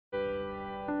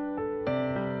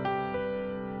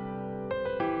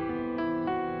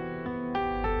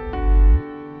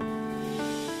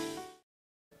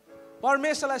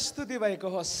परमेश्वरलाई स्तुति भएको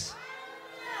होस्।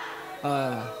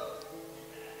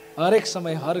 हरेक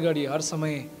समय, हर घडी, हर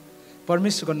समय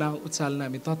परमेश्वरको नाम उचाल्न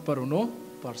हामी तत्पर हुनु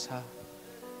पर्छ।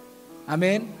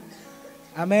 आमेन,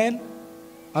 आमेन,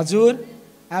 हजुर,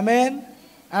 आमेन,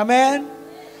 आमेन।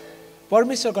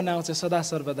 परमेश्वरको नाम चाहिँ सदा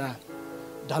सर्वदा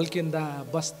ढल्किँदा,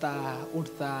 बस्दा,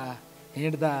 उठ्दा,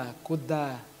 हिँड्दा, कुद्दा,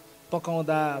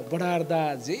 पकाउँदा, बढार्दा,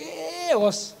 जे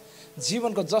होस्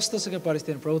जीवनको जस्तो सुकै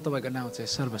परिस्थिति प्रभु तपाईँको नाम चाहिँ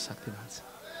सर्वशक्तिमान छ।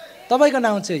 तपाईँको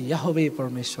नाम चाहिँ यहोवे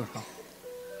परमेश्वर हो।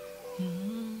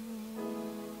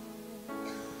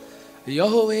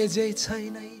 यहोवे जय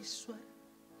छैन ईश्वर,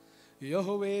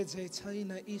 यहोवे जय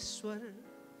छैन ईश्वर,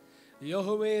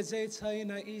 यहोवे जय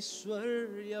छैन ईश्वर,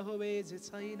 यहोवे जय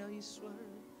छैन ईश्वर।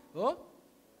 हो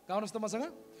गाउनुहोस् त मसँग।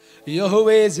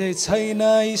 यहोवे जय छैन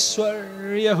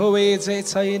ईश्वर, यहोवे जय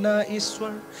छैन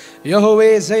ईश्वर,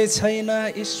 यहोवे जय छैन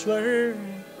ईश्वर।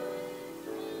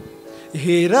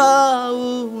 हेर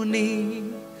उनी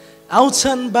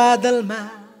आउँछन् बादलमा,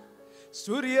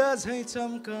 सूर्य झैँ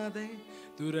चम्कँदै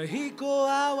तुरहीको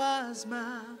आवाजमा,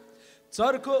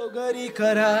 चर्को गरी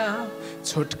करा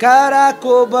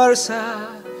छुटकाराको वर्षा,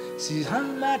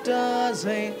 सिंहबाट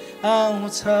झैँ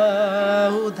आउँछ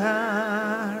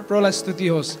उद्धार। प्रभुलाई स्तुति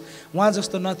होस्। उहाँ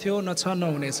जस्तो नथियो, न छ, न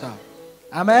हुनेछ।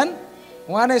 आमेन।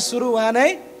 उहाँ नै सुरु, उहाँ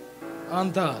नै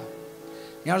अन्त।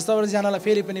 यहाँ सबैजनालाई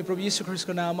फेरि पनि प्रभु यीशु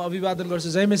ख्रीष्टको नाममा अभिवादन गर्छु।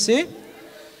 जय मसीह।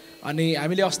 अनि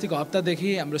हामीले अस्तिको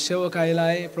हप्तादेखि हाम्रो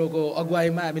सेवकाईलाई प्रभुको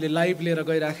अगुवाईमा हामीले लाइभ लिएर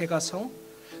गइराखेका छौँ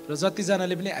र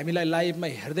जतिजनाले पनि हामीलाई लाइभमा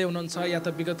हेर्दै हुनुहुन्छ या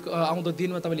त विगत आउँदो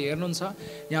दिनमा तपाईँले हेर्नुहुन्छ,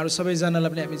 यहाँहरू सबैजनालाई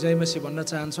पनि हामी जय मसीह भन्न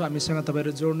चाहन्छौँ हामीसँग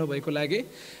तपाईँहरू जोड्नु भएको लागि।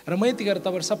 र म यति गरेर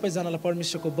तपाईँहरू सबैजनालाई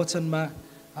परमेश्वरको वचनमा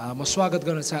म स्वागत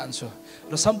गर्न चाहन्छु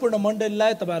र सम्पूर्ण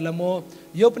मण्डलीलाई तपाईँहरूलाई म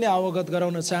यो पनि अवगत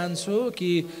गराउन चाहन्छु कि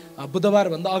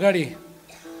बुधबारभन्दा अगाडि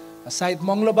सायद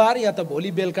मङ्गलबार या त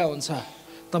भोलि बेलुका हुन्छ,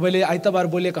 तपाईँले आइतबार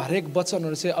बोलेका हरेक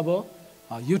वचनहरू चाहिँ अब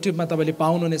युट्युबमा तपाईँले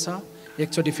पाउनुहुनेछ।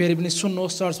 एकचोटि फेरि पनि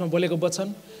सुन्नुहोस् चर्चमा बोलेको वचन।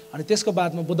 अनि त्यसको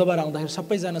बादमा बुधबार आउँदाखेरि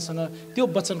सबैजनासँग त्यो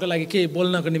वचनको लागि केही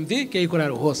बोल्नको निम्ति केही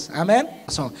कुराहरू होस्। आमेन।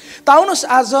 त आउनुहोस्,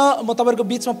 आज म तपाईँहरूको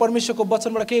बिचमा परमेश्वरको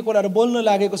वचनबाट केही कुराहरू बोल्न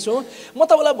लागेको छु। म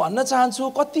तपाईँलाई भन्न चाहन्छु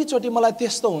कतिचोटि मलाई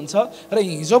त्यस्तो हुन्छ र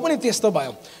हिजो पनि त्यस्तो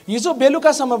भयो। हिजो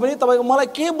बेलुकासम्म पनि तपाईँको मलाई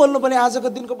के बोल्नुपर्ने आजको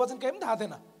दिनको वचन केही पनि थाहा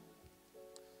थिएन।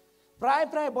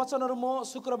 प्राय वचनहरू म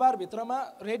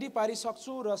शुक्रबारभित्रमा रेडी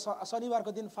पारिसक्छु र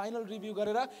शनिबारको दिन फाइनल रिभ्यू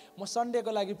गरेर म सन्डेको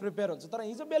लागि प्रिपेयर हुन्छु। तर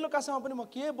हिजो बेलुकासम्म पनि म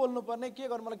के बोल्नुपर्ने, के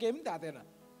गर्नु, मलाई केही पनि थाहा थिएन।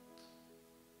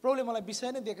 प्रभुले मलाई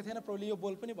विषय नै दिएको थिएन, प्रभुले यो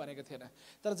बोल पनि भनेको थिएन।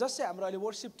 तर जस्तै हाम्रो अहिले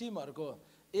वर्सिप टिमहरूको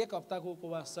एक हप्ताको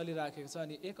उपवास चलिराखेको छ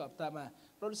अनि एक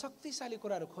हप्तामा प्रभुले शक्तिशाली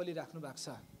कुराहरू खोलिराख्नु भएको छ।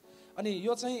 अनि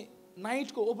यो चाहिँ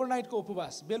नाइटको, ओभरनाइटको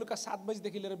उपवास, बेलुका 7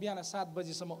 बजीदेखि लिएर बिहान 7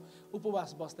 बजीसम्म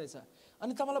उपवास बस्दैछ।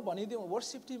 अनि तपाईँलाई भनिदिउँ,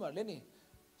 वर्सिप टिमहरूले नि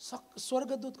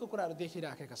स्वर्गदूतको कुराहरू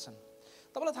देखिराखेका छन्।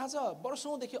 तपाईँलाई थाहा छ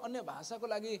वर्षौँदेखि अन्य भाषाको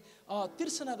लागि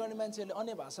तिर्सना गर्ने मान्छेहरूले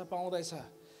अन्य भाषा पाउँदैछ।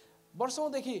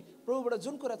 वर्षौँदेखि प्रभुबाट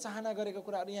जुन कुरा चाहना गरेको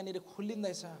कुराहरू यहाँनिर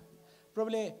खुलिँदैछ।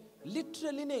 प्रभुले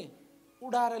लिटरली नै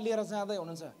उडाएर लिएर जाँदै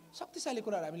हुनुहुन्छ। शक्तिशाली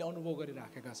कुराहरू हामीले अनुभव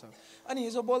गरिराखेका छौँ। अनि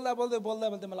हिजो बोल्दा बोल्दै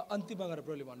मलाई अन्तिममा गएर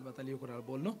प्रभुले भन्नुभयो त यो कुराहरू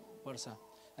बोल्नुपर्छ।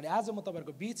 अनि आज म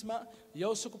तपाईँहरूको बिचमा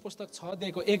यहोशूको पुस्तक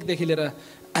 6:1 लिएर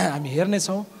हामी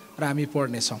हेर्नेछौँ र हामी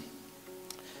पढ्नेछौँ।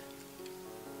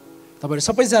 तपाईँहरू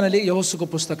सबैजनाले यहोशूको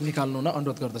पुस्तक निकाल्नु न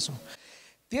अनुरोध गर्दछौँ।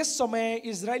 त्यस समय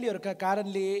इजरायलीहरूका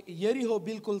कारणले यरीहो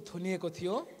बिल्कुल थुनिएको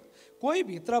थियो, कोही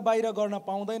भित्र बाहिर गर्न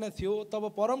पाउँदैन थियो।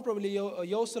 तब परमप्रभुले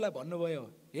यहोशूलाई भन्नुभयो,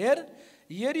 हेर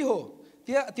यरीहो,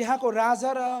 त्यहाँको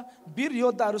राजा र वीर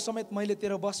योद्धाहरू समेत मैले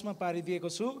तेरो वशमा पारिदिएको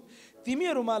छु।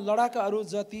 तिमीहरूमा लडाकाहरू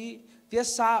जति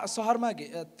त्यस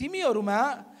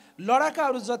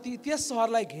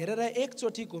सहरलाई घेरेर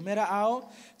एकचोटि घुमेर आओ।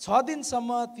 6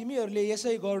 दिनसम्म तिमीहरूले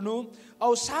यसै गर्नु।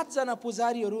 औ 7 जना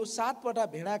पुजारीहरू 7वटा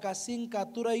भेडाका सिङका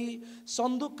तुरै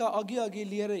सन्दुकका अघि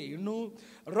लिएर हिँड्नु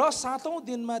र 7औं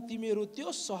दिनमा तिमीहरू त्यो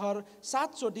सहर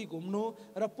 7 चोटि घुम्नु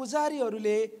र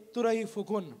पुजारीहरूले तुरै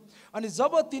फुकुन्। अनि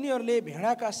जब तिनीहरूले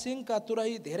भेडाका सिङका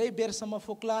तुरै धेरै बेरसम्म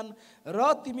फुक्लान् र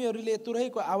तिमीहरूले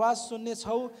तुरैको आवाज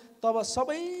सुन्नेछौ, तब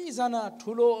सबैजना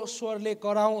ठुलो स्वरले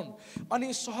कराउन्।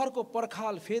 अनि सहरको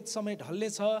पर्खाल फेद समय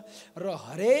ढल्नेछ र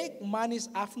हरेक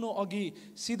मानिस आफ्नो अघि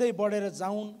सिधै बढेर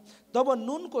जाउन्। तब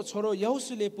नुनको छोरो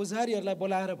यहोशूले पुजारीहरूलाई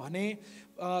बोलाएर भने,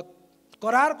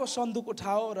 करारको सन्दुक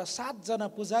उठाओ र 7 जना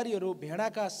पुजारीहरू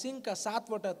भेडाका सिङका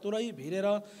 7वटा तुरै भिरेर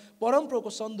परमप्रभुको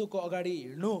सन्दुकको अगाडि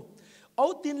हिँड्नु।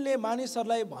 औ तिनले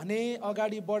मानिसहरूलाई भने,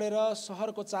 अगाडि बढेर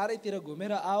सहरको चारैतिर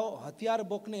घुमेर आओ, हतियार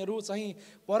बोक्नेहरू चाहिँ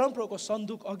परमप्रभुको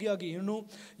सन्दुक अघि अघि हिँड्नु।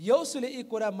 यहोशूले यी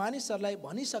कुरा मानिसहरूलाई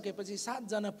भनिसकेपछि 7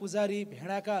 जना पुजारी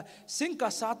भेडाका सिङका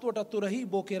 7वटा तुरही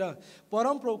बोकेर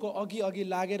परमप्रभुको अघि अघि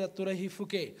लागेर तुरही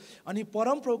फुके। अनि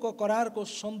परमप्रभुको करारको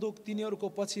सन्दुक तिनीहरूको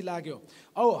पछि लाग्यो।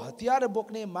 औ हतियार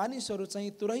बोक्ने मानिसहरू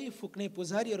चाहिँ तुरही फुक्ने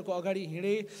पुजारीहरूको अगाडि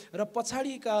हिँडे र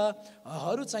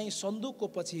पछाडिकाहरू चाहिँ सन्दुकको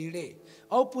पछि हिँडे।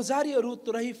 औ पुजारीहरू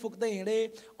तुरही फुक्दै हिँडे।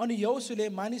 अनि यहोशूले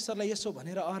मानिसहरूलाई यसो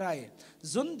भनेर हराए,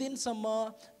 जुन दिनसम्म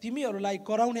तिमीहरूलाई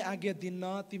कराउने आज्ञा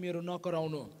दिन्न तिमीहरू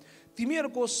नकराउनु,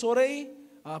 तिमीहरूको स्वरै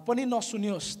पनि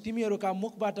नसुनियोस्, तिमीहरूका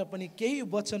मुखबाट पनि केही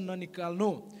वचन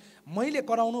ननिकाल्नु, मैले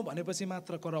कराउनु भनेपछि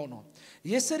मात्र कराउनु।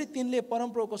 यसरी तिनले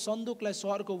परमप्रभुको सन्दुकलाई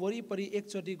सहरको वरिपरि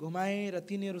एकचोटि घुमाए र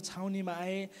तिनीहरू छाउनीमा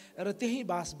आए र त्यही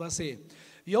बास बसे।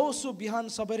 यहोशू बिहान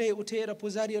सबेरै उठे र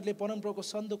पुजारीहरूले परमप्रभुको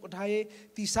सन्दुक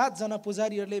उठाए। ती 7 जना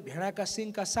पुजारीहरूले भेडाका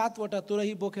सिङका 7वटा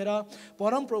तुरही बोकेर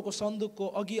परमप्रभुको सन्दुकको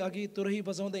अघि अघि तुरही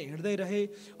बजाउँदै हिँड्दै रहे।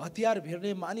 हतियार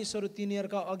भिर्ने मानिसहरू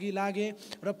तिनीहरूका अघि लागे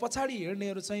र पछाडि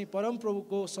हिँड्नेहरू चाहिँ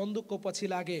परमप्रभुको सन्दुकको पछि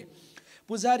लागे।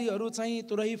 पुजारीहरू चाहिँ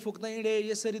तुरही फुक्दै हिँडे।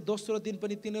 यसरी दोस्रो दिन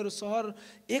पनि तिनीहरू सहर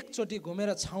एकचोटि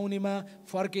घुमेर छाउनीमा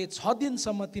फर्के। 6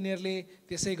 दिनसम्म तिनीहरूले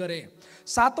त्यसै गरे।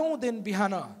 7औं दिन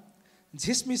बिहान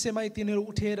झिसमिसेमै तिनीहरू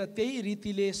उठेर त्यही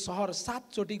रीतिले सहर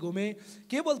 7 चोटि घुमे।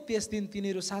 केवल त्यस दिन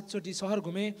तिनीहरू 7 चोटि सहर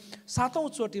घुमे।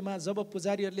 7औं चोटिमा जब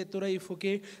पुजारीहरूले तुरही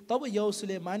फुके तब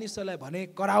यहोशूले मानिसहरूलाई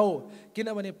भने, कराओ,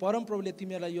 किनभने परमप्रभुले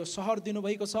तिमीहरूलाई यो सहर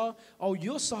दिनुभएको छ। औ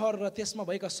यो सहर र त्यसमा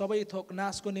भएका सबै थोक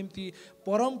नाशको निम्ति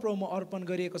परमप्रभुमा अर्पण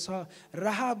गरिएको छ।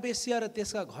 राहाब बेश्या र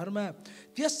त्यसका घरमा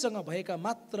त्यससँग भएका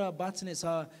मात्र बाँच्ने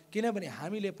छ, किनभने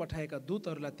हामीले पठाएका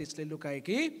दूतहरूलाई त्यसले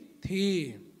लुकाएकी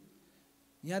थिए।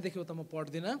 यहाँदेखि उता म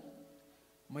पढ्दिनँ,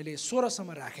 मैले 16सम्म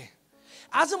राखेँ।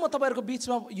 आज म तपाईँहरूको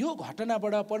बिचमा यो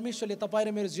घटनाबाट परमेश्वरले तपाईँ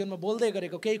र मेरो जीवनमा बोल्दै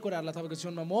गरेको केही कुराहरूलाई तपाईँको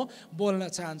जीवनमा म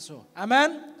बोल्न चाहन्छु। आमेन।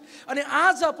 अनि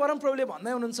आज परमप्रभुले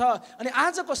भन्दै हुनुहुन्छ, अनि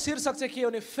आजको शीर्षक चाहिँ के हो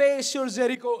भने, फेस योर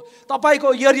जेरिको, तपाईँको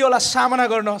यरियोलाई सामना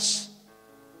गर्नुहोस्।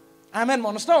 आमेन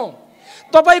भन्नुहोस् न।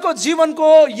 तपाईँको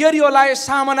जीवनको यरियोलाई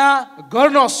सामना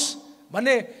गर्नुहोस्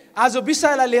भन्ने आज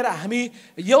विषयलाई लिएर हामी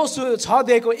यहोशू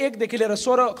 6 1देखि लिएर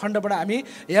 16 खण्डबाट हामी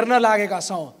हेर्न लागेका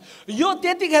छौँ। यो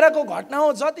त्यतिखेरको घटना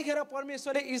हो जतिखेर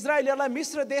परमेश्वरले इजरायलीहरूलाई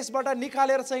मिस्र देशबाट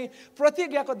निकालेर चाहिँ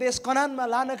प्रतिज्ञाको देश कनानमा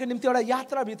लानको निम्ति एउटा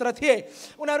यात्राभित्र थिए।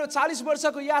 उनीहरू 40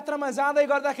 वर्षको यात्रामा जाँदै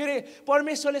गर्दाखेरि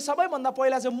परमेश्वरले सबैभन्दा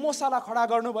पहिला चाहिँ मोसालाई खडा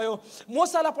गर्नुभयो।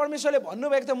 मोसालाई परमेश्वरले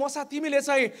भन्नुभएको थियो, मोसा तिमीले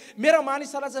चाहिँ मेरो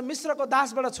मानिसहरूलाई चाहिँ मिस्रको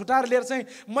दासबाट छुटाएर लिएर चाहिँ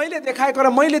मैले देखाएको र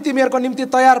मैले तिमीहरूको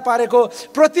निम्ति तयार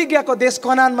पारेको प्रतिज्ञाको देश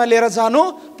कनानमा लिएर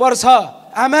जानु पर्छ।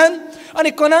 आमेन।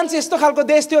 अनि कनान चाहिँ यस्तो खालको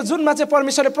देश थियो जुनमा चाहिँ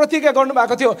परमेश्वरले प्रतिज्ञा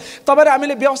गर्नुभएको थियो। तपाईँहरू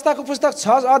हामीले व्यवस्थाको पुस्तक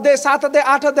 6 अध्याय 7 अध्याय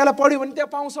 8 अध्यायलाई पढ्यो भने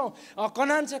त्यहाँ पाउँछौँ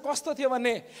कनान चाहिँ कस्तो थियो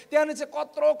भन्ने। त्यहाँनिर चाहिँ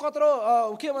कत्रो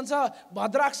के भन्छ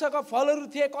भद्राक्षका फलहरू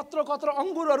थिए, कत्रो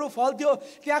अङ्गुरहरू फल्थ्यो।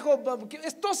 त्यहाँको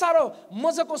यस्तो साह्रो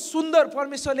मजाको सुन्दर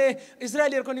परमेश्वरले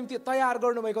इजरायलीहरूको निम्ति तयार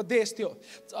गर्नुभएको देश थियो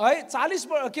है।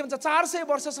 400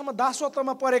 वर्षसम्म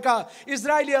दासत्वमा परेका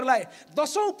इजरायलीहरूलाई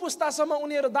 10औं पुस्तासम्म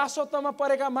उनीहरू दासत्वमा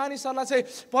परेका मानिसहरूलाई चाहिँ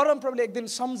परमप्रभुले एक दिन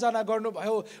सम्झना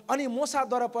गर्नुभयो। अनि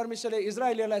मोसाद्वारा परमेश्वरले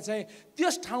इजरायलीहरूलाई चाहिँ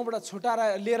त्यस ठाउँबाट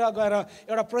छुटाएर लिएर गएर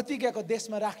एउटा प्रतिज्ञाको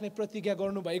देशमा राख्ने प्रतिज्ञा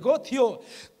गर्नुभएको थियो।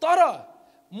 तर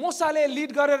मोसाले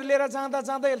लिड गरेर लिएर जाँदा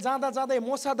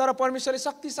मोसाद्वारा परमेश्वरले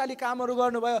शक्तिशाली कामहरू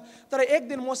गर्नुभयो। तर एक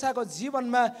दिन मोसाको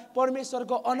जीवनमा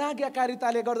परमेश्वरको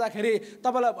अनाज्ञाकारिताले गर्दाखेरि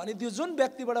तपाईँलाई भनिदियो, जुन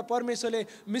व्यक्तिबाट परमेश्वरले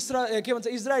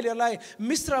इजरायलीहरूलाई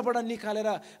मिस्रबाट निकालेर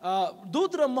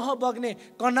दुध र मह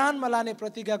बग्ने कनानमा लाने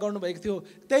प्रतिज्ञा गर्नुभएको थियो,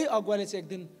 त्यही अगुवाले चाहिँ एक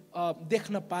दिन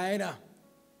देख्न पाएन।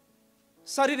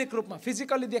 शारीरिक रूपमा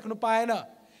फिजिकल्ली देख्नु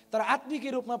पाएन, तर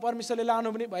आत्मिक रूपमा परमेश्वरले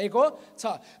लानु पनि भएको छ।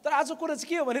 तर आज कुरा चाहिँ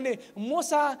के हो भने नि,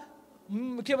 मोसा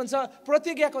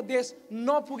प्रतिज्ञाको देश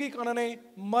नपुगिकन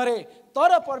नै मरे।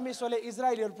 तर परमेश्वरले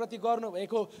इजरायलीहरूप्रति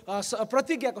गर्नुभएको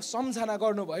प्रतिज्ञाको सम्झना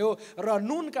गर्नुभयो र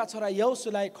नूनका छोरा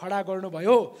यहोशूलाई खडा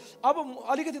गर्नुभयो। अब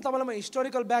अलिकति तपाईँलाई म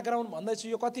हिस्टोरिकल ब्याकग्राउन्ड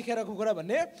भन्दैछु, यो कतिखेरको कुरा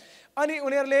भन्ने। अनि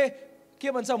उनीहरूले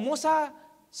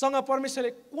मोसासँग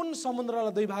परमेश्वरले कुन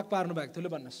समुद्रलाई 2 भाग पार्नु भएको थियो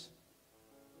भन्नुहोस्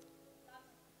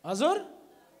हजुर?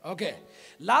 ओके,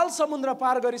 लाल समुद्र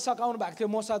पार गरी सकाउनु भएको थियो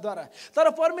मोसाद्वारा। तर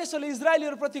परमेश्वरले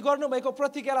इजरायलीहरूप्रति गर्नुभएको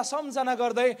प्रतिज्ञालाई सम्झना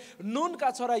गर्दै नूनका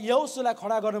छोरा यहोशूलाई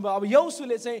खडा गर्नुभयो। अब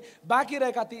यहोशूले चाहिँ बाँकी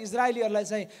रहेका ती इजरायलीहरूलाई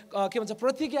चाहिँ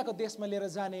प्रतिज्ञाको देशमा लिएर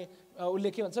जाने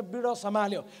उसले बिडो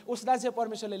सम्हाल्यो। उसलाई चाहिँ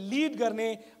परमेश्वरले लिड गर्ने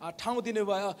ठाउँ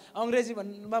दिनुभयो।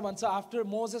 अङ्ग्रेजीमा भन्छ after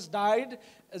Moses died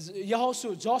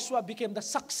जोसुवा became the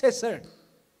successor.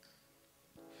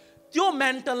 त्यो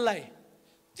मेन्टललाई,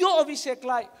 त्यो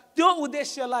अभिषेकलाई, त्यो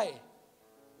उद्देश्यलाई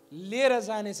लिएर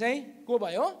जाने चाहिँ को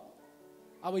भयो?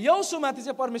 अब यहोशुमाथि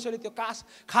चाहिँ परमेश्वरले त्यो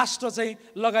खास्ट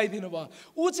चाहिँ लगाइदिनु भयो।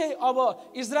 ऊ चाहिँ अब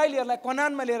इजरायलीहरूलाई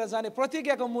कनानमा लिएर जाने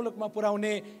प्रतिज्ञाको मुलुकमा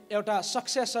पुर्याउने एउटा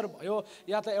सक्सेसर भयो,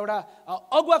 या त एउटा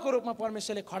अगुवाको रूपमा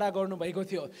परमेश्वरले खडा गर्नुभएको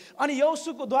थियो। अनि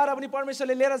यहोशुको द्वारा पनि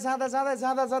परमेश्वरले लिएर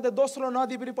जाँदा दोस्रो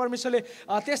नदी पनि परमेश्वरले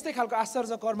त्यस्तै खालको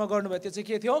आश्चर्य कर्म गर्नुभयो। त्यो चाहिँ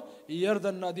के थियो?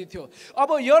 यर्दन नदी थियो। अब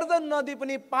यर्दन नदी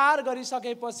पनि पार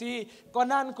गरिसकेपछि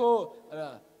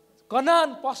कनान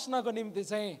पस्नको निम्ति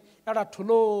चाहिँ एउटा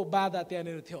ठुलो बाधा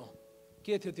त्यहाँनिर थियो।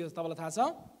 के थियो त्यो तपाईँलाई थाहा छ?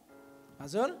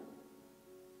 हजुर,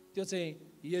 त्यो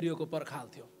चाहिँ यरियोको पर्खाल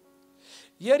थियो।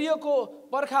 यरियोको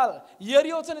पर्खाल,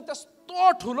 यरियो चाहिँ त्यस्तो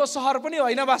ठुलो सहर पनि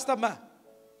होइन वास्तवमा।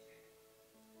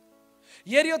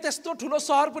 यरियो त्यस्तो ठुलो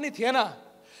सहर पनि थिएन,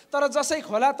 तर जसै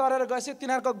खोला तरेर गएपछि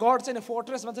तिनीहरूको गढ चाहिँ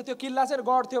फोर्ट्रेस भन्छ, त्यो किल्ला चाहिँ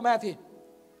गढ थियो माथि।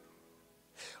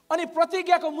 अनि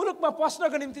प्रतिज्ञाको मुलुकमा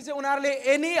पस्नको निम्ति चाहिँ उनीहरूले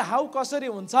एनी हाउ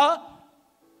कसरी हुन्छ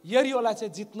यरियोलाई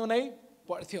चाहिँ जित्नु नै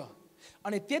पर्थ्यो।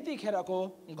 अनि त्यतिखेरको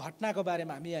घटनाको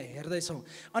बारेमा हामी यहाँ हेर्दैछौँ।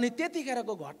 अनि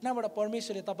त्यतिखेरको घटनाबाट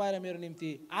परमेश्वरले तपाईँ र मेरो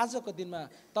निम्ति आजको दिनमा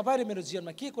तपाईँ र मेरो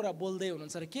जीवनमा के कुरा बोल्दै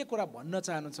हुनुहुन्छ र के कुरा भन्न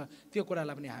चाहनुहुन्छ त्यो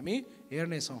कुरालाई पनि हामी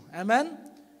हेर्नेछौँ। आमेन,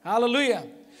 हालेलुया।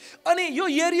 अनि यो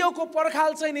यरियोको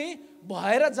पर्खाल चाहिँ नि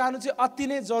भएर जानु चाहिँ अति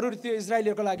नै जरुरी थियो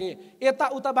इजरायलीहरूको लागि।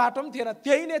 यताउता बाटो पनि थिएन,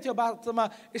 त्यही नै थियो वास्तवमा।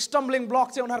 स्टम्बलिङ ब्लक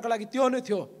चाहिँ उनीहरूको लागि त्यो नै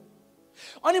थियो।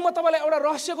 अनि म तपाईँलाई एउटा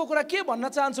रहस्यको कुरा के भन्न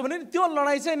चाहन्छु भने त्यो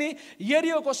लडाइँ चाहिँ नि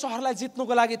यरियोको सहरलाई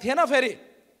जित्नुको लागि थिएन। फेरि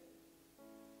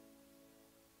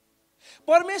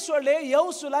परमेश्वरले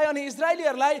यहोशुलाई अनि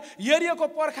इजरायलीहरूलाई यरियोको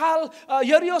पर्खाल,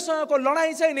 यरियोसँगको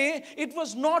लडाइँ चाहिँ नि it was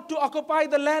not to occupy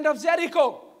the land of Jericho.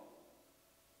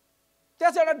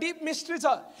 त्यहाँ चाहिँ एउटा डिप मिस्ट्री छ।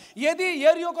 यदि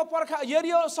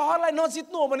यरियो सहरलाई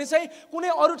नजित्नु हो भने चाहिँ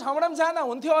कुनै अरू ठाउँबाट पनि जाँदा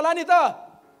हुन्थ्यो होला नि त,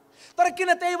 तर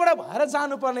किन त्यहीबाट भएर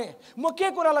जानुपर्ने? म के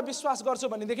कुरालाई विश्वास गर्छु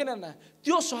भनेदेखि न,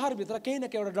 त्यो सहरभित्र केही न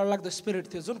केही एउटा डरलाग्दो स्पिरिट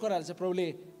थियो जुन कुराले चाहिँ प्रभुले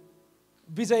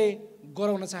विजय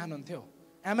गराउन चाहनुहुन्थ्यो।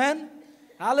 आमेन,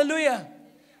 हालेलुया,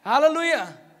 हालेलुया।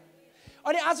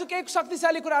 अनि आज केही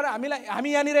शक्तिशाली कुराहरू हामी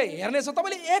यहाँनिर हेर्नेछौँ।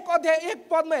 तपाईँले एक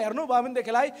पदमा हेर्नुभयो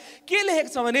भनेदेखिलाई के लेखेको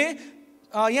छ भने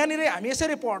यहाँनिर हामी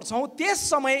यसरी पढ्छौँ, त्यस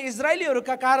समय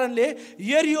इजरायलीहरूका कारणले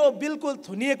यरियो बिल्कुल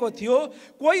थुनिएको थियो,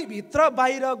 कोही भित्र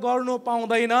बाहिर गर्नु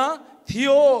पाउँदैन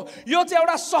थियो। यो चाहिँ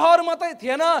एउटा सहर मात्रै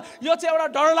थिएन, यो चाहिँ एउटा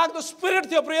डरलाग्दो स्पिरिट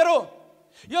थियो प्रियहरू।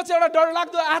 यो चाहिँ एउटा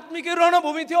डरलाग्दो आत्मिक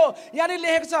रणभूमि थियो। यहाँनिर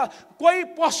लेखेको छ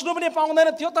कोही पस्नु पनि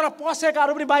पाउँदैन थियो, तर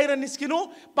पसेकाहरू पनि बाहिर निस्किनु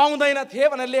पाउँदैन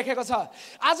थिए भनेर लेखेको छ।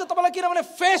 आज तपाईँलाई किनभने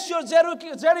फेस यो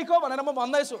जेरिको भनेर म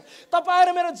भन्दैछु, तपाईँ र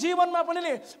मेरो जीवनमा पनि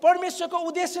नि परमेश्वरको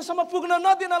उद्देश्यसम्म पुग्न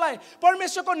नदिनलाई,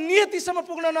 परमेश्वरको नियतिसम्म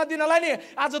पुग्न नदिनलाई नि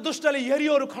आज दुष्टले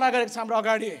यरियोहरू खडा गरेको छ हाम्रो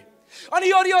अगाडि। अनि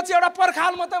यो चाहिँ एउटा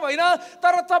पर्खाल मात्रै होइन,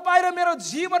 तर तपाईँ र मेरो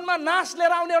जीवनमा नाश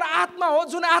लिएर आउने एउटा आत्मा हो,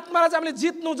 जुन आत्मालाई चाहिँ हामीले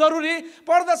जित्नु जरुरी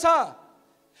पर्दछ।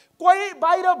 कोही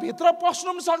बाहिर भित्र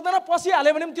पस्नु पनि सक्दैन,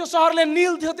 पसिहाल्यो भने पनि त्यो सहरले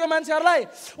निल्थ्यो त्यो मान्छेहरूलाई।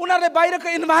 उनीहरूले बाहिरको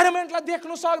इन्भाइरोमेन्टलाई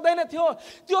देख्नु सक्दैन थियो।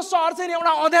 त्यो सहर चाहिँ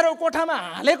एउटा अँध्यारो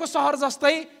कोठामा हालेको सहर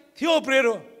जस्तै थियो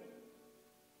प्रियहरू।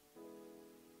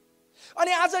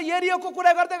 अनि आज यरियोको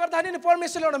कुरा गर्दै गर्दा नि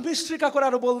परमेश्वरले एउटा मिस्ट्रीका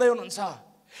कुराहरू बोल्दै हुनुहुन्छ।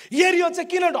 यरियो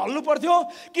चाहिँ किन ढल्नु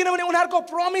पर्थ्यो? किनभने उनीहरूको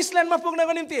प्रमिस ल्यान्डमा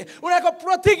पुग्नको निम्ति, उनीहरूको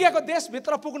प्रतिज्ञाको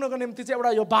देशभित्र पुग्नको निम्ति चाहिँ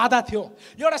एउटा यो बाधा थियो।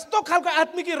 एउटा यस्तो खालको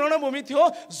आत्मिक रणभूमि थियो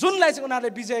जुनलाई चाहिँ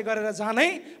उनीहरूले विजय गरेर जानै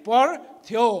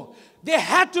पर्थ्यो। They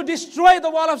had to destroy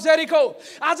the wall of Jericho.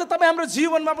 आज तपाईँ हाम्रो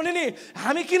जीवनमा पनि नि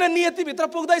हामी किन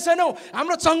नियतिभित्र पुग्दैछौँ?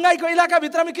 हाम्रो चङ्गाईको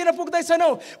इलाकाभित्र हामी किन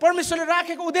पुग्दैछौँ? परमेश्वरले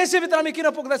राखेको उद्देश्यभित्र हामी किन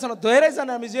पुग्दैछौँ?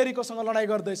 धेरैजना हामी जेरिकोसँग लडाइँ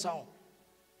गर्दैछौँ,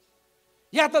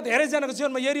 या त धेरैजनाको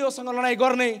जीवनमा यरियोसँग लडाइँ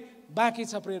गर्ने बाँकी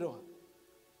छ प्रियहरू।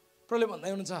 प्रभुले भन्दै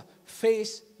हुनुहुन्छ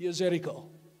फेस यो जेरिको।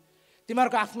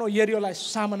 तिमीहरूको आफ्नो यरियोलाई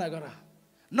सामना गर,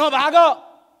 नभाग,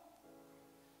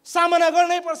 सामना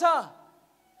गर्नै पर्छ।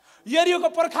 यरियोको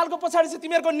पर्खालको पछाडि चाहिँ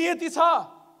तिमीहरूको नियति छ।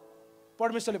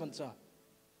 परमेश्वरले भन्छ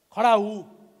खडा हु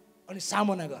अनि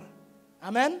सामना गर।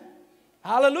 आमेन,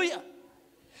 हालेलुया।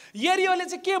 यरियोले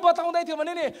चाहिँ के बताउँदै थियो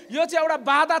भने नि यो चाहिँ एउटा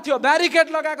बाधा थियो,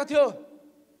 ब्यारिकेड लगाएको थियो।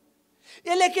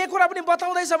 यसले के कुरा पनि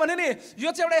बताउँदैछ भने नि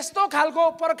यो चाहिँ एउटा यस्तो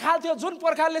खालको पर्खाल थियो जुन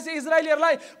पर्खालले चाहिँ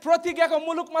इजरायलीहरूलाई प्रतिज्ञाको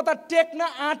मुलुकमा त टेक्न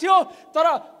आँट्यो, तर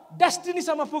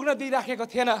डेस्टिनीसम्म पुग्न दिइराखेको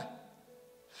थिएन।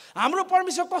 हाम्रो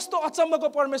परमेश्वर कस्तो अचम्मको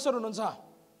परमेश्वर हुनुहुन्छ।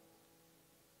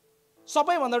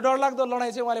 सबैभन्दा डरलाग्दो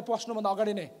लडाइँ चाहिँ उहाँले पस्नुभन्दा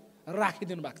अगाडि नै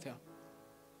राखिदिनु भएको थियो।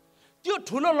 त्यो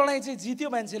ठुलो लडाइँ चाहिँ जित्यो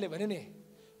मान्छेले भने नि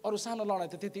अरू सानो लडाइँ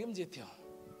त त्यतिकै पनि जित्थ्यो।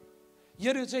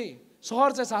 यरियो चाहिँ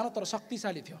सहर चाहिँ सानो तर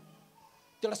शक्तिशाली थियो।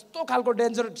 त्यो यस्तो खालको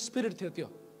डेन्जर स्पिरिट थियो, त्यो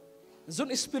जुन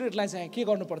स्पिरिटलाई चाहिँ के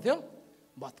गर्नु पर्थ्यो?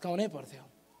 भत्काउनै पर्थ्यो।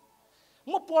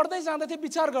 म पढ्दै जाँदै थिएँ,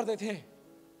 विचार गर्दै थिएँ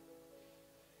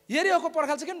यरियोको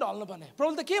पर्खाल चाहिँ किन ढल्नु पर्ने?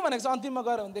 प्रभुले त के भनेको छ अन्तिममा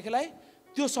गएर भनेदेखिलाई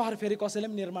त्यो सहर फेरि कसैले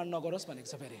पनि निर्माण नगरोस् भनेको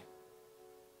छ। फेरि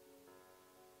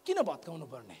किन भत्काउनु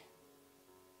पर्ने?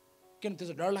 किन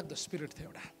त्यो चाहिँ डरलाग्दो स्पिरिट थियो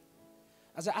एउटा।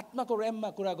 आज आत्माको ऱ्याममा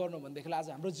कुरा गर्नु भनेदेखि आज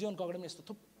हाम्रो जीवनको अगाडि यस्तो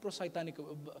थुप्रो शैतानिक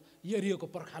यरियोको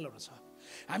पर्खालहरू छ।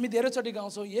 हामी धेरैचोटि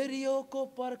गाउँछौँ यरियोको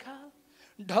पर्खाल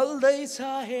ढल्दैछ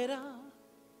हेर,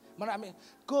 मलाई हामी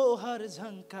कोहर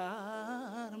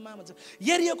झङ्कारमा भन्छ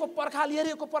यरियोको पर्खाल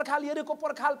यरियोको पर्खाल यरियोको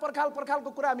पर्खाल पर्खाल पर्खालको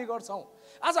कुरा हामी गर्छौँ।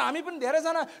 आज हामी पनि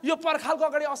धेरैजना यो पर्खालको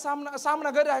अगाडि सामना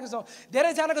गरिरहेका छौँ।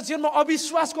 धेरैजनाको जीवनमा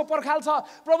अविश्वासको पर्खाल छ,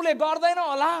 प्रभुले गर्दैन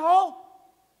होला हो,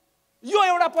 यो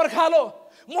एउटा पर्खाल हो।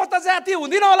 म त जाति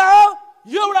हुँदिन होला हो,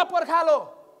 यो एउटा पर्खाल हो।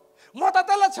 म त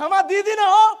त्यसलाई क्षमा दिँदिनँ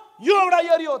हो, यो एउटा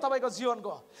यरियो हो तपाईँको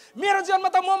जीवनको। मेरो जीवनमा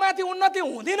त म माथि उन्नति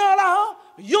हुँदिन होला हो,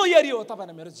 यो यरियो हो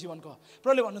तपाईँ मेरो जीवनको।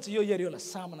 प्रभुले भन्नुहुन्छ यो यरियोलाई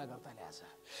सामना गर्दा ल्याएछ।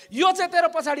 यो चाहिँ तेरो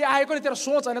पछाडि आएको नि तेरो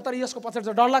सोच होइन, तर यसको पछाडि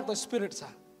चाहिँ डरलाग्दो स्पिरिट छ।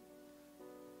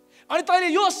 अनि तैँले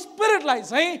यो स्पिरिटलाई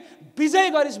चाहिँ विजय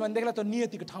गरिस् भनेदेखिलाई त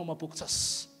नियतिको ठाउँमा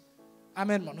पुग्छस्।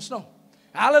 आमेन भन्नुहोस् न,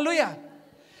 हालेलुया।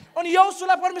 अनि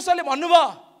यहोशूलाई परमेश्वरले भन्नुभयो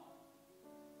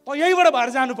त यहीबाट भएर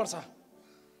जानुपर्छ,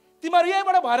 तिमीहरू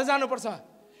यहीबाट भएर जानुपर्छ।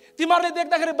 तिमीहरूले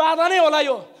देख्दाखेरि बाधा नै होला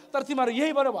यो, तर तिमीहरू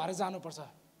यहीबाट भएर जानुपर्छ।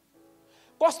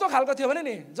 कस्तो खालको थियो भने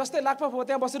नि, जस्तै लाखपाप हो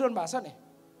त्यहाँ बसिरहनु भएको छ नि,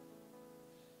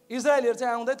 इजरायलीहरू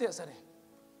चाहिँ आउँदै थियो यसरी,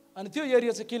 अनि त्यो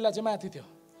एरिया चाहिँ किल्ला चाहिँ माथि थियो।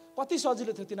 कति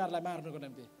सजिलो थियो तिनीहरूलाई मार्नुको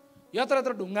निम्ति। यत्र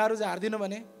यत्र ढुङ्गाहरू झारिदिनु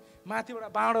भने, माथिबाट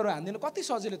बाँडहरू हानिदिनु कति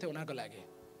सजिलो थियो उनीहरूको लागि।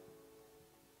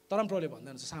 तर पनि प्रभुले भन्दै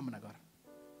हुन्छ सामना गर,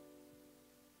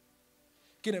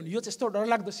 किनभने यो चाहिँ यस्तो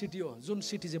डरलाग्दो सिटी हो जुन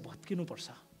सिटी चाहिँ भत्किनुपर्छ।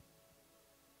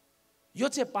 यो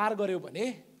चाहिँ पार गर्यो भने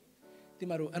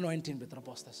तिमीहरू एनोइन्टिङभित्र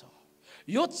पस्दैछौ।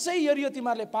 यो चाहिँ यरियो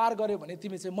तिमीहरूले पार गर्यो भने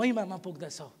तिमी चाहिँ महिमामा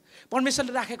पुग्दैछौ,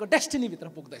 परमेश्वरले राखेको डेस्टिनीभित्र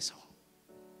पुग्दैछौ।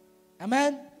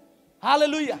 आमेन,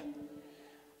 हालेलुया।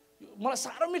 मलाई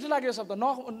साह्रो मिठो लाग्यो यो शब्द,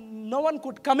 no one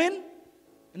could come in,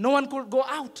 no one could go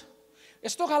out.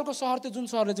 यस्तो खालको सहर थियो जुन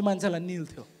सहरले चाहिँ मान्छेलाई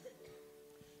निल्थ्यो।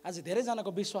 आज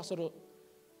धेरैजनाको विश्वासहरू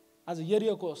आज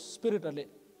यरियोको स्पिरिटहरूले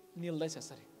निल्दैछ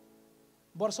यसरी,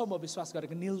 वर्षौँ म विश्वास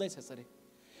गरेको निल्दैछ यसरी।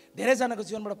 धेरैजनाको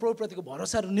जीवनबाट प्रभुप्रतिको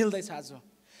भरोसाहरू निल्दैछ आज।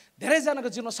 धेरैजनाको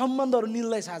जीवनमा सम्बन्धहरू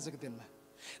निल्दैछ आजको दिनमा।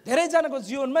 धेरैजनाको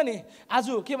जीवनमा नि आज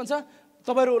के भन्छ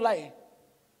तपाईँहरूलाई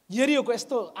यरियोको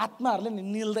यस्तो आत्माहरूले नि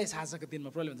निल्दैछ आजको दिनमा।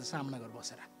 प्रभुले भन्छ सामना गर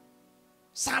बसेर,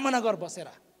 सामना गर बसेर।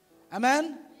 आमेन,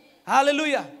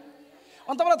 हालेलुया।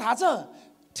 अनि तपाईँलाई थाहा छ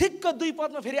ठिक्क 2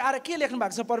 पदमा फेरि आएर के लेख्नु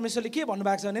भएको छ, परमेश्वरले के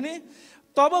भन्नुभएको छ भने नि,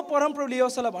 तब परमप्रभुले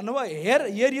यहोशूलाई भन्नुभयो हेर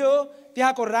यरियो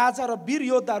त्यहाँको राजा र वीर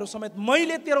योद्धाहरू समेत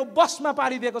मैले तेरो बसमा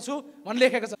पारिदिएको छु भनेर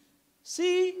लेखेको छ। C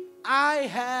I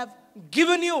have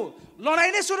given you.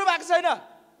 लडाइँ नै सुरु भएको छैन,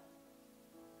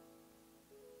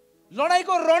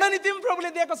 लडाइँको रणनीति पनि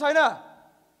प्रभुले दिएको छैन।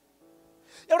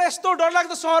 एउटा यस्तो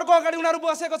डरलाग्दो सहरको अगाडि उनीहरू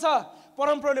बसेको छ।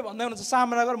 परमप्रभुले भन्दै हुनुहुन्छ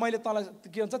सामना गर, मैले तँलाई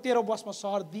के भन्छ तेरो बसमा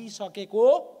सहर दिइसकेको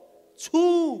छु।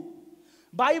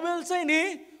 बाइबल चाहिँ नि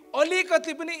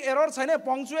अलिकति पनि एरर छैन,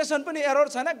 पङ्क्चुएसन पनि एरर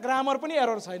छैन, ग्रामर पनि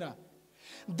एरर छैन।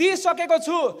 दिइसकेको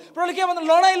छु। प्रभुले के भन्छ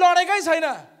लडाइँ लडेकै छैन,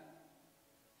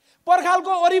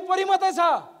 पर्खालको वरिपरि मात्रै छ।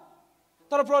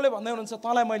 तर प्रभुले भन्दै हुनुहुन्छ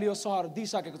तँलाई मैले यो सहर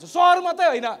दिइसकेको छु। सहर मात्रै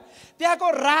होइन, त्यहाँको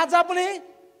राजा पनि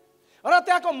र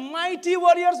त्यहाँको माइटी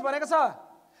वरियर्स भनेको छ,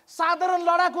 साधारण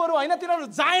लडाकुहरू होइन, तिनीहरू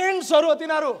जायन्ट्सहरू हो।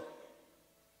 तिनीहरू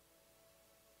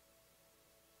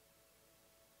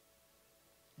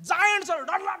जायन्ट्सहरू,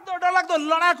 डरलाग्दो डरलाग्दो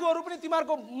लडाकुहरू पनि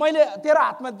तिमीहरूको मैले तेरो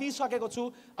हातमा दिइसकेको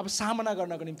छु। अब सामना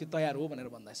गर्नको निम्ति तयार हो भनेर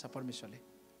भन्दैछ परमेश्वरले।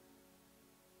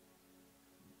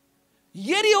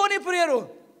 यरी हो नि प्रियहरू,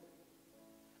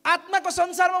 आत्माको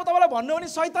संसारमा तपाईँलाई भन्नु हो भने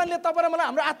शैतानले तपाईँ र मलाई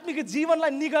हाम्रो आत्मिक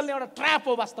जीवनलाई निगल्ने एउटा ट्र्याप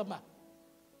हो वास्तवमा।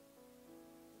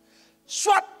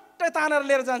 स्वाट्टै तानेर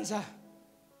लिएर जान्छ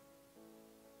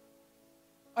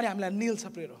अनि हामीलाई निल्छ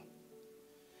प्रियहरू।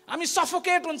 हामी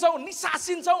सफोकेट हुन्छौँ,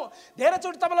 निसासिन्छौँ।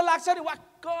 धेरैचोटि तपाईँलाई लाग्छ नि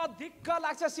वाक्क धिक्क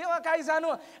लाग्छ, सेवाकाई जानु,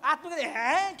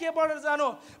 आत्मिक के बढेर जानु।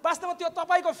 वास्तवमा त्यो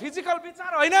तपाईँको फिजिकल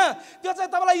विचार होइन, त्यो चाहिँ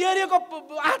तपाईँलाई यरियोको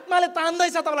आत्माले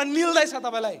तान्दैछ, तपाईँलाई निल्दैछ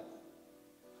तपाईँलाई।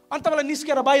 अनि तपाईँलाई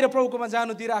निस्केर बाहिर प्रभुकोमा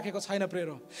जानु दिइराखेको छैन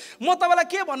प्रेरो। म तपाईँलाई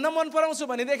के भन्न मन पराउँछु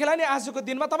भनेदेखिलाई नि आजको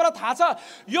दिनमा तपाईँलाई थाहा छ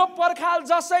यो पर्खाल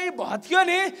जसै भत्क्यो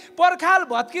नि,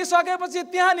 पर्खाल भत्किसकेपछि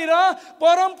त्यहाँनिर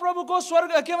परमप्रभुको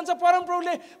स्वर्ग के भन्छ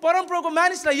परमप्रभुको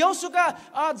मानिसलाई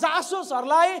यहोशूका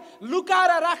जासुसहरूलाई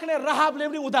लुकाएर राख्ने राहाबले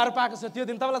पनि उद्धार पाएको छ त्यो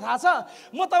दिन। तपाईँलाई थाहा छ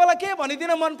म तपाईँलाई के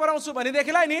भनिदिन मन पराउँछु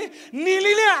भनेदेखिलाई नि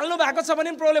निलीले हाल्नु भएको छ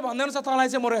भने प्रभुले भन्दैन छ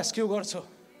तँलाई चाहिँ म रेस्क्यु गर्छु।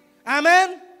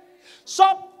 आमेन।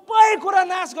 सबै कुरा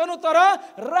नाश गर्नु, तर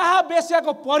राहाब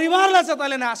बेस्याको परिवारलाई चाहिँ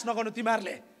तैँले नाश नगर्नु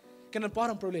तिमीहरूले। किनभने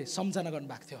परमप्रभुले सम्झना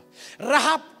गर्नुभएको थियो,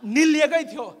 राहाब निलिएकै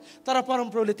थियो तर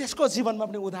परमप्रभुले त्यसको जीवनमा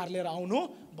पनि उद्धार लिएर आउनु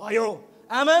भयो।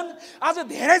 आमेन। आज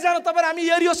धेरैजना तपाईँ हामी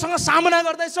यरियोसँग सामना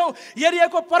गर्दैछौँ।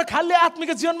 यरियोको पर्खालले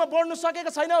आत्मिक जीवनमा बढ्नु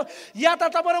सकेको छैन, या त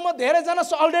तपाईँ र म धेरैजना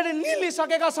अलरेडी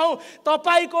निलिसकेका छौँ।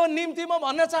 तपाईँको निम्ति म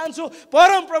भन्न चाहन्छु,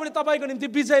 परमप्रभुले तपाईँको निम्ति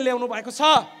विजय ल्याउनु भएको छ।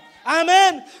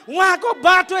 आमेन। उहाँको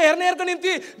बाटो हेर्नेहरूको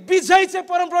निम्ति विजय चाहिँ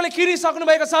परमप्रभुले किनिसक्नु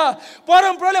भएको छ।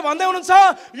 परमप्रभुले भन्दै हुनुहुन्छ,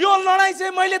 यो लडाइँ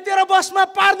चाहिँ मैले तेरो बसमा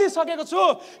पारिदिइसकेको छु,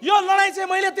 यो लडाइँ चाहिँ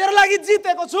मैले तेरो लागि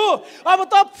जितेको छु। अब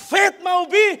त फेथमा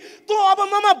उभि, तँ अब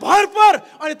ममा भर पर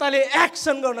अनि तैँले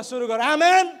एक्सन गर्न सुरु गर।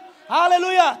 आमेन,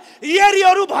 हालेलुया।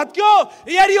 यरीहरू भत्क्यो,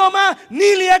 यरीहोमा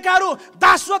निलिएकाहरू,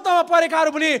 दासत्वमा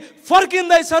परेकाहरू पनि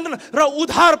फर्किँदैछन् र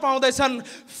उद्धार पाउँदैछन्।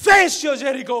 फेस यो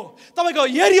जेरिको, तपाईँको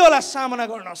यरीहोलाई सामना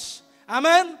गर्नुहोस्।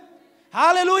 आमेन,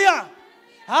 हालेलुया,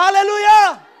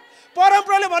 हालेलुया।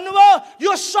 परमप्रभुले भन्नुभयो,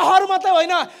 यो सहर मात्रै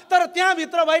होइन, तर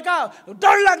त्यहाँभित्र भएका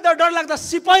डरलाग्दा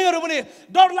सिपाहीहरू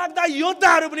पनि, डरलाग्दा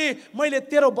योद्धाहरू पनि मैले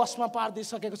तेरो बसमा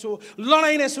पारिदिइसकेको छु।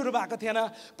 लडाइँ नै सुरु भएको थिएन।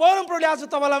 परमप्रभुले आज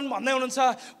तपाईँलाई पनि भन्दै हुनुहुन्छ,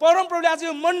 परमप्रभुले आज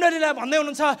यो मण्डलीलाई भन्दै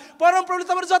हुनुहुन्छ, परमप्रभुले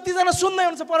तपाईँहरू जतिजना सुन्दै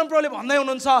हुनुहुन्छ, परमप्रभुले भन्दै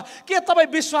हुनुहुन्छ, के तपाईँ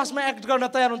विश्वासमा एक्ट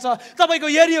गर्न तयार हुन्छ? तपाईँको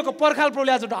यरियोको पर्खाल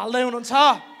प्रभुले आज ढाल्दै हुनुहुन्छ।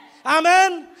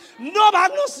 आमेन।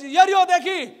 नभाग्नुहोस्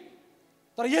यरियोदेखि,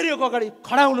 तर यरियोको अगाडि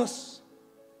खडा हुनुहोस्,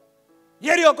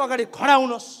 यरियोको अगाडि खडा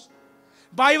हुनुहोस्।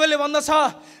 बाइबलले भन्दछ,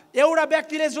 एउटा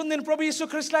व्यक्तिले जुन दिन प्रभु यीशु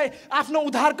ख्रीष्टलाई आफ्नो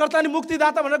उद्धारकर्ता अनि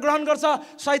मुक्तिदाता भनेर ग्रहण गर्छ,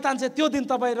 शैतान चाहिँ त्यो दिन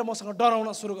तपाईँ र मसँग डराउन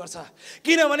सुरु गर्छ।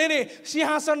 किनभने नि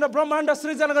सिंहासन र ब्रह्माण्ड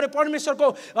सृजना गर्ने परमेश्वरको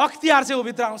अख्तियार चाहिँ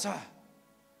भित्र आउँछ।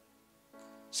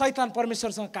 शैतान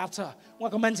परमेश्वरसँग काप्छ,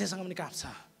 उहाँको मान्छेसँग पनि काप्छ।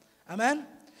 आमेन।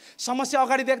 समस्या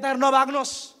अगाडि देख्दा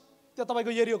नभाग्नुहोस्, त्यो तपाईँको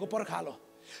यरियोको पर्खाल हो।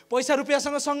 पैसा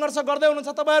रुपियाँसँग सङ्घर्ष गर्दै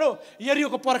हुनुहुन्छ तपाईँहरू,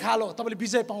 यरियोको पर्खाल हो, तपाईँले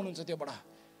विजय पाउनुहुन्छ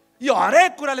त्योबाट। यो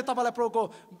हरेक कुराले तपाईँलाई प्रभुको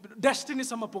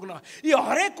डेस्टिनीसम्म पुग्न, यो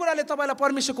हरेक कुराले तपाईँलाई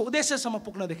परमेश्वरको उद्देश्यसम्म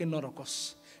पुग्नदेखि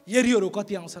नरोकोस्। यरियोहरू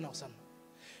कति आउँछन्,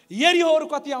 यरियोहरू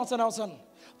कति आउँछन्,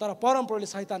 तर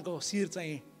परमप्रभुले शैतानको शिर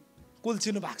चाहिँ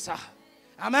कुल्चिनु भएको छ।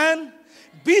 आमेन।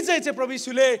 विजय चाहिँ प्रभु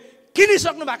यीशुले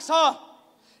किनिसक्नु भएको छ।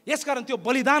 यसकारण त्यो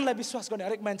बलिदानलाई विश्वास गर्ने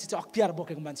हरेक मान्छे चाहिँ अख्तियार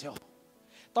बोकेको मान्छे हो।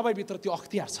 तपाईँभित्र त्यो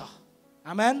अख्तियार छ।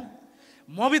 आमेन।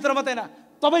 म भित्र मात्रै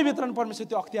होइन, तपाईँभित्र पनि परमेश्वर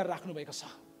त्यो अख्तियार राख्नु भएको छ।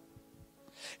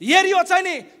 यरियो चाहिँ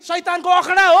नि शैतानको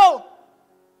अखडा हो,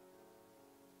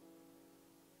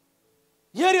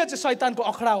 यरियो चाहिँ शैतानको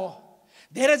अखडा हो।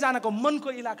 धेरैजनाको मनको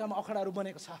इलाकामा अखडाहरू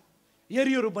बनेको छ,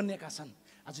 यरियोहरू बनिएका छन्।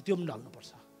 आज त्यो पनि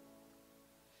ढल्नुपर्छ।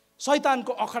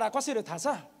 शैतानको अखडा कसरी थाहा छ?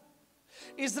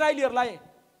 इजरायलीहरूलाई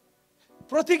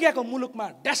प्रतिज्ञाको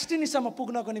मुलुकमा डेस्टिनीसम्म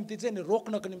पुग्नको निम्ति चाहिँ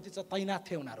रोक्नको निम्ति चाहिँ तैनाथ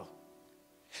थिए उनीहरू।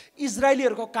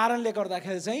 इजरायलीहरूको कारणले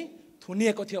गर्दाखेरि चाहिँ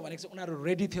थुनिएको थियो भनेको चाहिँ उनीहरू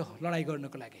रेडी थियो लडाइँ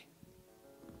गर्नको लागि।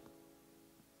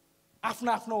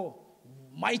 आफ्नो आफ्नो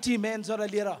माइटी मेन्सहरूलाई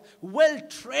लिएर, वेल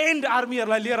ट्रेन्ड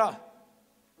आर्मीहरूलाई लिएर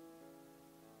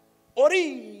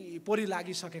वरिपरि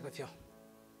लागिसकेको थियो।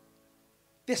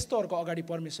 त्यस्तोहरूको अगाडि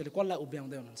परमेश्वरले कसलाई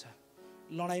उभ्याउँदै हुनुहुन्छ?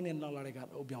 लडाइँ नै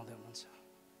नलडेका उभ्याउँदै हुनुहुन्छ।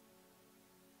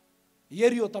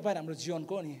 यरियो तपाईँ हाम्रो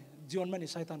जीवनको नि जीवनमा नि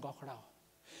शैतानको अखडा हो।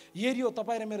 यरियो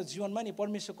तपाईँ र मेरो जीवनमा नि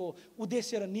परमेश्वरको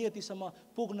उद्देश्य र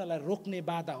नियतिसम्म पुग्नलाई रोक्ने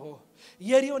बाधा हो।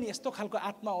 यरियो नि यस्तो खालको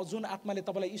आत्मा हो जुन आत्माले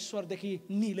तपाईँलाई ईश्वरदेखि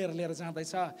निलेर लिएर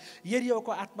जाँदैछ।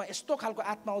 यरियोको आत्मा यस्तो खालको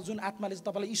आत्मा हो जुन आत्माले चाहिँ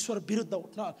तपाईँलाई ईश्वर विरुद्ध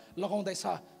उठ्न लगाउँदैछ।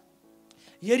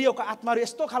 यरियोको आत्माहरू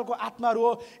यस्तो खालको आत्माहरू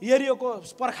हो,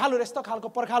 यरियोको पर्खालहरू यस्तो खालको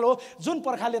पर्खाल हो जुन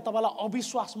पर्खालले तपाईँलाई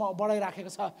अविश्वासमा बढाइराखेको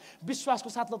छ, विश्वासको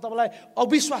साथमा तपाईँलाई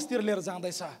अविश्वासतिर लिएर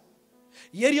जाँदैछ।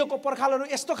 यरियोको पर्खालहरू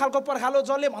यस्तो खालको पर्खाल हो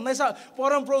जसले भन्दैछ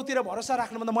परमप्रभुतिर भरोसा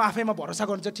राख्नुभन्दा म आफैमा भरोसा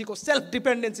गर्नु चाहिँ ठिक हो, सेल्फ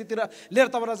डिपेन्डेन्सीतिर लिएर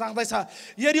तपाईँलाई जाँदैछ।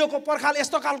 यरियोको पर्खाल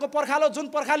यस्तो खालको पर्खाल हो जुन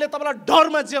पर्खालले तपाईँलाई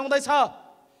डरमा जिउँदैछ।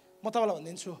 म तपाईँलाई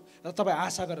भनिदिन्छु र तपाईँ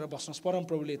आशा गरेर बस्नुहोस्,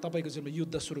 परमप्रभुले तपाईँको जीवनमा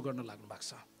युद्ध सुरु गर्न लाग्नु भएको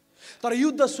छ। तर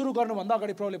युद्ध सुरु गर्नुभन्दा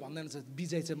अगाडि प्रभुले भन्दैछ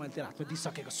विजय चाहिँ मैले तेरो हातमा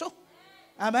दिइसकेको छु।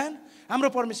 आमेन। हाम्रो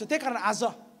परमेश्वर, त्यही कारण आज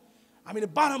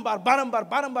हामीले बारम्बार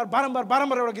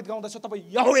एउटा गीत गाउँदैछौँ, तपाईँ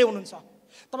यहोवे हुनुहुन्छ,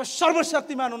 तपाईँ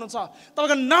सर्वशक्तिमान हुनुहुन्छ,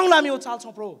 तपाईँको नाउँलाई हामी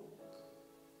उचाल्छौँ प्रभु।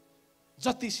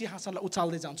 जति सिंहासनलाई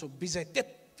उचाल्दै जान्छौँ विजय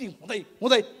त्यति हुँदै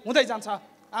हुँदै हुँदै जान्छ।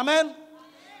 आमेन।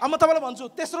 अब म तपाईँलाई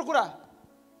भन्छु तेस्रो कुरा,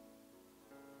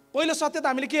 पहिलो सत्य त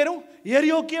हामीले के हेऱ्यौँ?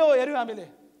 यरियो के हो हेऱ्यौँ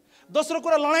हामीले। दोस्रो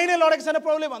कुरा, लडाइँ नै लडेको छैन,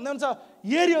 प्रभुले भन्दै हुन्छ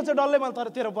यरियो चाहिँ डल्लै मैले तर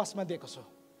तेरो बसमा दिएको छु।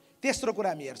 तेस्रो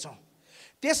कुरा हामी हेर्छौँ।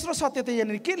 तेस्रो सत्य त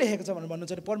यहाँनिर के लेखेको छ भनेर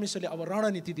भन्नुहुन्छ भने परमेश्वरले अब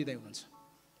रणनीति दिँदै हुनुहुन्छ।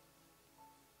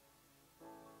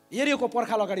 यरियोको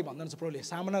पर्खाल अगाडि भन्नुहुन्छ प्रभुले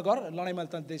सामना गर, लडाइँ मैले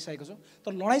त दिइसकेको छु,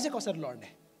 तर लडाइँ चाहिँ कसरी लड्ने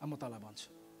अब म तँलाई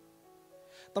भन्छु।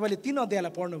 तपाईँले 3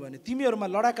 अध्यायलाई पढ्नुभयो भने तिमीहरूमा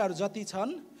लडाकाहरू जति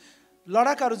छन्,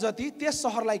 लडाकाहरू जति त्यस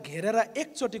सहरलाई घेरेर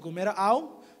एकचोटि घुमेर आऊ,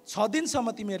 6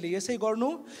 दिनसम्म तिमीहरूले यसै गर्नु।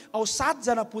 औ 7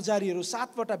 जना पुजारीहरू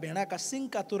 7 वटा भेडाका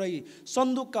सिङका तुरै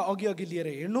सन्दुकका अघि लिएर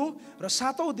हिँड्नु र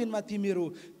 7औं दिनमा तिमीहरू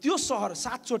त्यो सहर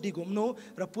 7 चोटि घुम्नु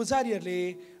र पुजारीहरूले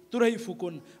तुरै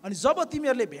फुकुन्। अनि जब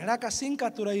तिमीहरूले भेडाका सिङका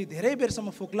तुरै धेरै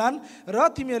बेरसम्म फुक्लान् र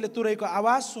तिमीहरूले तुरैको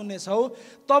आवाज सुन्नेछौ,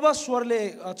 तब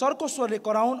चर्को स्वरले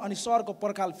कराउन् अनि सहरको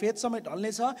पर्खाल फेद समेत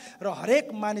ढल्नेछ र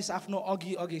हरेक मानिस आफ्नो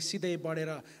अघि सिधै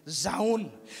बढेर जाउन्।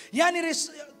 यहाँनिर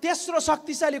तेस्रो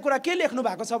शक्तिशाली कुरा के लेख्नु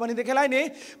भएको छ भनेदेखिलाई नि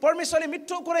परमेश्वरले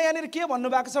मिठो कुरा यहाँनिर के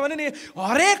भन्नुभएको छ भने नि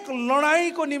हरेक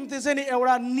लडाइँको निम्ति चाहिँ नि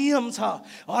एउटा नियम छ।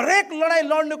 हरेक लडाइँ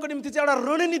लड्नुको निम्ति चाहिँ एउटा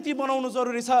रणनीति बनाउनु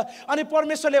जरुरी छ। अनि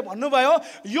परमेश्वरले भन्नुभयो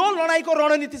यो लडाइँको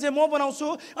रणनीति चाहिँ म बनाउँछु।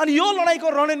 अनि यो लडाइँको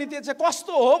रणनीति चाहिँ कस्तो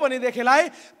हो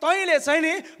भनेदेखिलाई तैँले चाहिँ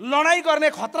नि लडाइँ गर्ने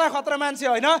खतरा मान्छे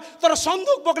होइन, तर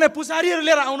सन्दुक बोक्ने पुजारीहरू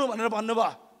लिएर आउनु भनेर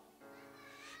भन्नुभयो।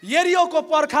 यरियोको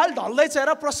पर्खाल ढल्दैछ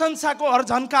र प्रशंसाको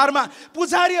झन्कारमा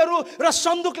पुजारीहरू र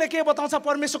सन्दुकले के बताउँछ?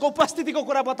 परमेश्वरको उपस्थितिको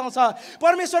कुरा बताउँछ।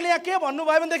 परमेश्वरले यहाँ के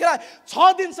भन्नुभयो भनेदेखि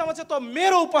 6 दिनसम्म चाहिँ त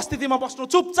मेरो उपस्थितिमा बस्नु,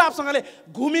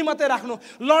 चुपचापसँगले घुमी मात्रै राख्नु।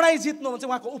 लडाइँ जित्नु भने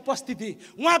चाहिँ उहाँको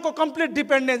उपस्थिति, उहाँको कम्प्लिट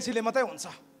डिपेन्डेन्सीले मात्रै हुन्छ।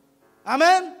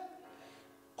 आमेन।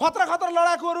 खतरा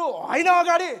लडाकुहरू होइन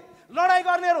अगाडि, लडाइँ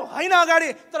गर्नेहरू होइन अगाडि,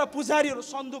 तर पुजारीहरू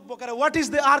सन्दुक बोकेर। What is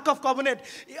the arc of covenant?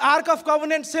 Arc of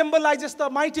covenant symbolises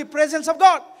the mighty presence of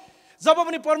God. जब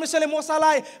पनि परमेश्वरले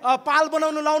मूसालाई पाल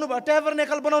बनाउनु लाउनु भयो,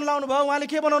 टेबरनेकल बनाउनु लाउनु भयो, उहाँले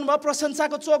के बनाउनु भयो?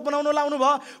 प्रशंसाको चोक बनाउनु लाउनु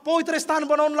भयो, पवित्र स्थान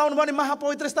बनाउनु लाउनु भयो, अनि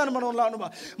महापवित्र स्थान बनाउनु लाउनु भयो।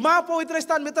 महापवित्र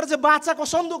स्थानभित्र चाहिँ बाचाको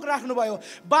सन्दुक राख्नुभयो।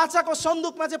 बाचाको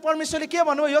सन्दुकमा चाहिँ परमेश्वरले के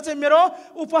भन्नुभयो? यो चाहिँ मेरो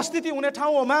उपस्थिति हुने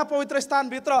ठाउँ हो। महापवित्र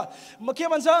स्थानभित्र के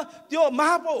भन्छ? त्यो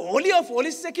होली अफ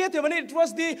होलिज चाहिँ के थियो भने it was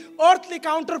the earthly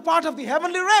counter part of the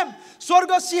heavenly RAM.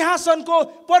 स्वर्ग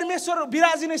सिंहासनको, परमेश्वर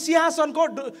विराजिने सिंहासनको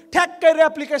ठ्याक्कै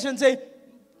रेप्लिकेसन चाहिँ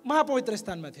महापवित्र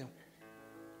स्थानमा थियो।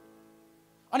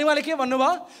 अनि उहाँले के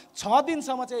भन्नुभयो? 6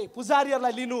 दिनसम्म चाहिँ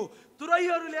पुजारीहरूलाई लिनु,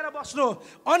 तुरैहरू लिएर बस्नु,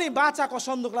 अनि बाचाको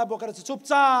सन्दुकलाई बोकेर चाहिँ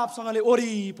चुपचापसँगले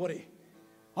वरिपरि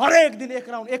हरेक दिन एक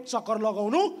राउन्ड, एक चक्कर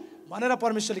लगाउनु भनेर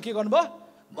परमेश्वरले के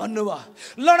गर्नुभयो?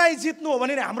 भन्नुभयो। लडाइँ जित्नु हो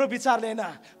भने हाम्रो विचारले होइन,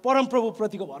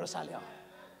 परमप्रभुप्रतिको भरोसाले हो।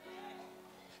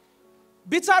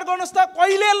 विचार गर्नुहोस् त,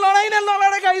 कहिले लडाइँ नै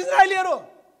नलडेका इजरायलीहरू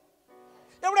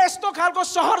एउटा यस्तो खालको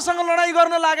सहरसँग लडाइँ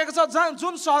गर्न लागेको छ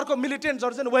जुन सहरको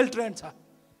मिलिटेन्ट्सहरू चाहिँ वेल ट्रेन्ड छ,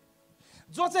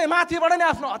 जो चाहिँ माथिबाट नै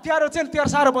आफ्नो हतियारहरू चाहिँ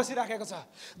तेर्साएर बसिराखेको छ,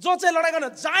 जो चाहिँ लडाइँ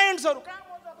गर्न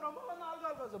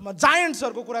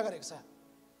जायन्ट्सहरूको कुरा गरेको छ।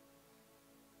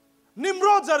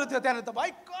 निम्रोजहरू थियो त्यहाँनिर त, भाइ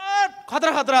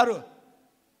खतराहरू।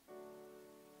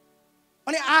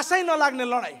 अनि आशै नलाग्ने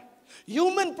लडाइँ।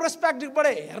 ह्युमन पर्सपेक्टिभबाट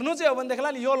हेर्नु चाहिँ हो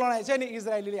भनेदेखिलाई यो लडाइँ चाहिँ नि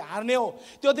इजरायलीले हार्ने हो।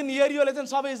 त्यो दिन यरियोले चाहिँ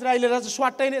सबै इजरायलीलाई चाहिँ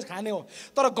स्वाट्टै नै खाने हो।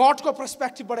 तर गडको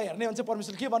पर्सपेक्टिभबाट हेर्ने हो भने चाहिँ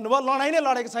परमेश्वरले के भन्नुभयो? लडाइँ नै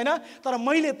लडेको छैन, तर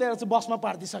मैले त्यसलाई चाहिँ बसमा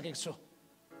पारिदिइसकेको छु।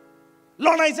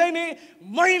 लडाइँ चाहिँ नि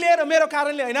मैले र मेरो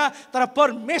कारणले होइन, तर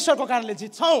परमेश्वरको कारणले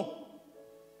जित्छौँ।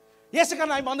 यसै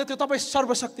कारण हामी भन्दै थियो तपाईँ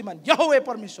सर्वशक्तिमान यहोवा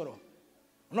परमेश्वर हो,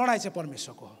 लडाइँ चाहिँ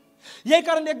परमेश्वरको हो। यही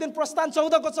कारण एक दिन प्रस्थान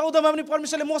 14:14 पनि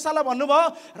परमेश्वरले मूसालाई भन्नुभयो,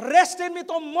 रेस्ट इन मी,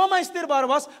 त ममा स्थिर भएर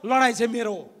बस, लडाइँ चाहिँ मेरो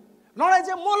हो, लडाइँ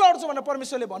चाहिँ म लड्छु भनेर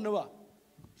परमेश्वरले भन्नुभयो।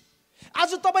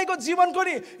 आज तपाईँको जीवनको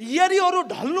नि यरियोहरू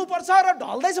ढल्नुपर्छ र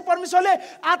ढल्दैछ। परमेश्वरले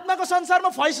आत्माको संसारमा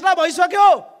फैसला भइसक्यो,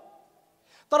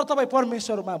 तर तपाईँ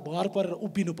परमेश्वरमा भर परेर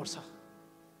उभिनुपर्छ।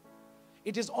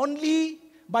 It is only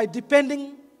by depending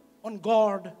on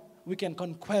God we can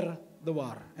कन्क्वेयर the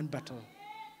war and battle.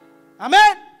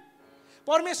 आमेन।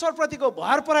 परमेश्वर प्रतिको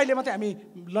भर पराइले मात्रै हामी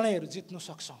लडाइँहरू जित्न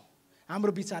सक्छौँ।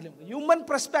 हाम्रो विचारले ह्युमन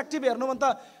पर्सपेक्टिभ हेर्नु भने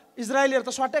त इजरायलीहरू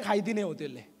त स्वाट्टै खाइदिने हो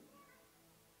त्यसले,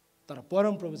 तर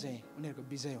परमप्रभु चाहिँ उनीहरूको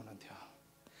विजय हुनुहुन्थ्यो।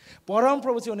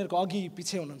 परमप्रभु चाहिँ उनीहरूको अघि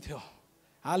पछि हुनुहुन्थ्यो।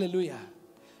 हालेलुया।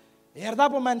 हेर्दा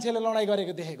पो मान्छेले लडाइँ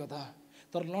गरेको देखेको त,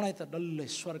 तर लडाइँ त डल्लै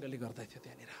स्वर्गले गर्दै थियो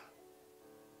त्यहाँनिर।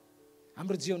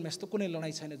 हाम्रो जीवनमा यस्तो कुनै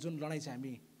लडाइँ छैन जुन लडाइँ चाहिँ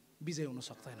हामी विजय हुन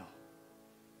सक्दैनौँ।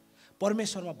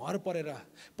 परमेश्वरमा भर परेर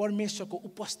परमेश्वरको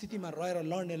उपस्थितिमा रहेर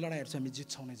लड्ने लडाइँहरू चाहिँ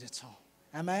हामी जित्छौँ।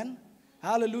 आमेन।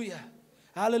 हालेलुया,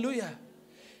 हालेलुया।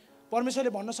 परमेश्वरले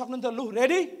भन्न सक्नुहुन्थ्यो लु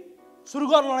रेडी सुरु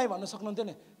गर लडाइँ भन्न सक्नुहुन्थ्यो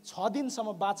नि। 6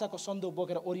 दिनसम्म बाचाको सन्दुक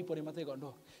बोकेर वरिपरि मात्रै गर्नु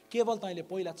हो। केवल तैँले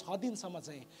पहिला 6 दिनसम्म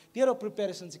चाहिँ तेरो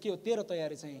प्रिपेरेसन चाहिँ के हो? तेरो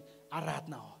तयारी चाहिँ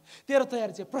आराधना हो, तेरो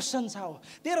तयारी चाहिँ प्रशंसा हो,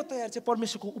 तेरो तयारी चाहिँ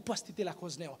परमेश्वरको उपस्थितिलाई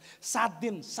खोज्ने हो। 7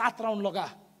 दिन 7 राउन्ड लगा,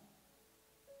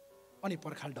 अनि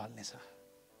पर्खाल ढल्नेछ।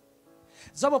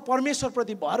 जब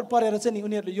परमेश्वरप्रति भर परेर चाहिँ नि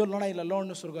उनीहरूले यो लडाइँलाई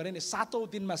लड्न सुरु गरे नि, 7औं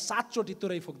दिनमा 7 चोटि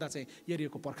तुरै फुक्दा चाहिँ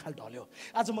यरियोको पर्खाल ढल्यो।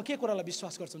 आज म के कुरालाई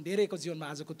विश्वास गर्छु? धेरैको जीवनमा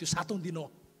आजको त्यो 7औं दिन हो।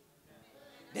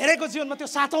 धेरैको जीवनमा त्यो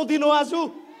 7औं दिन हो आज।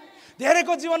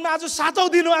 धेरैको जीवनमा आज 7औं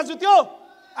दिन हो आज त्यो।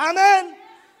 आमेन।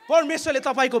 परमेश्वरले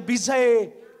तपाईँको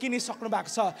विजय किनिसक्नु भएको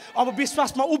छ। अब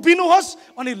विश्वासमा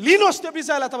उभिनुहोस् अनि लिनुहोस् त्यो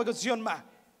विजयलाई तपाईँको जीवनमा।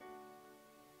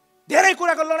 धेरै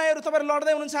कुराको लडाइँहरू तपाईहरु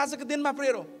लड्दै हुनुहुन्छ आजको दिनमा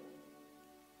प्रियहरू।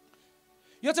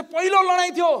 यो चाहिँ पहिलो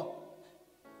लडाइँ थियो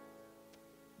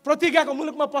प्रतिज्ञाको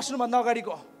मुलुकमा पस्नुभन्दा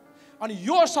अगाडिको। अनि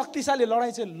यो शक्तिशाली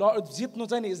लडाइँ चाहिँ जित्नु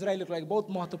चाहिँ नि इजरायलको लागि बहुत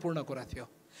महत्त्वपूर्ण कुरा थियो।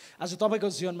 आज तपाईको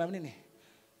जीवनमा पनि नि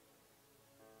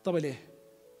तपाईले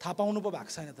थाहा पाउनु पो भएको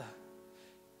छैन त,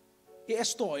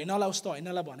 यस्तो हैनला उस्तो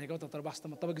हैनला भनेको त, तर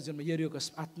वास्तवमा तपाईको जीवनमा यरियोको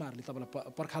आत्माहरूले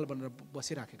तपाईलाई पर्खाल बनेर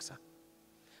बसिराखेको छ।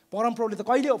 परमप्रभुले त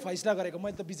कहिले हो फैसला गरेको,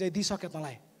 मैले त विजय दिइसके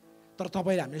तँलाई, तर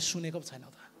तपाईले हामीले सुनेको पो छैन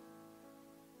त।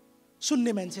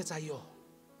 सुन्ने मान्छे चाहियो,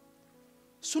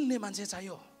 सुन्ने मान्छे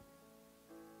चाहियो।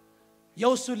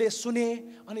 यहोशुले सुने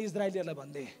अनि इजरायलीहरूलाई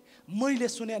भन्दै, मैले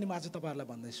सुने अनि म आज तपाईहरुलाई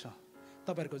भन्दैछु,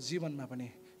 तपाईहरुको जीवनमा पनि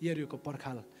यरियोको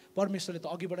पर्खाल परमेश्वरले त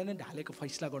अघिबाट नै ढालेको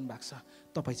फैसला गर्नुभएको छ,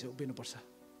 तपाई चाहिँ उभिनुपर्छ।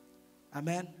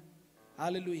 आमेन,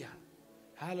 हालेलुया,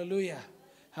 हालेलुया,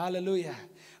 हालेलुया।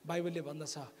 बाइबलले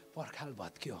भन्दछ पर्खाल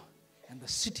भत्क्यो and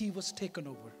the city was taken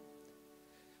over.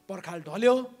 पर्खाल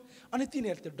ढल्यो अनि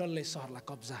तिनीहरूले त्यो डल्लै सहरलाई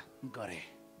कब्जा गरे।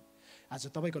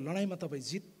 आज तपाईको लडाईमा तपाई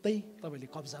जित्दै तपाईले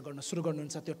कब्जा गर्न सुरु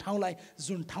गर्नुहुन्छ त्यो ठाउँलाई,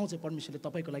 जुन ठाउँ चाहिँ परमेश्वरले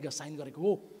तपाईको लागि असाइन गरेको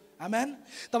हो। आमेन।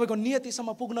 तपाईको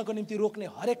नियतिसम्म पुग्नको निम्ति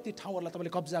रोक्ने हरेक ती ठाउँहरूलाई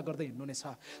तपाईले कब्जा गर्दै हिँड्नुहुनेछ।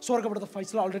 स्वर्गबाट त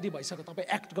फैसला अलरेडी भइसक्यो, तपाई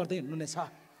एक्ट गर्दै हिँड्नुहुनेछ।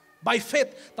 बाइ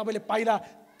फेथ तपाईले पाइला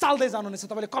चाल्दै जानुहुनेछ,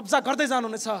 तपाईले कब्जा गर्दै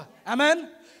जानुहुनेछ। आमेन,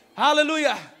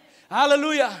 हालेलुया,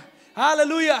 हालेलुया,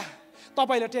 हालेलुया।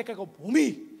 तपाईले टेकेको भूमि,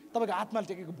 तपाईको आत्माले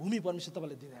टेकेको भूमि परमेश्वर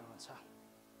तपाईले दिँदै हुनुहुन्छ।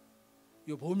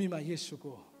 यो भूमिमा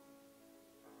येशूको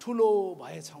ठुलो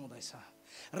भय छाउँदैछ।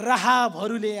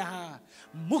 राहाबहरूले यहाँ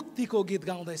मुक्तिको गीत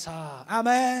गाउँदैछ।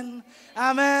 आमेन,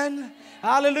 आमेन,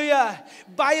 हालेलुया।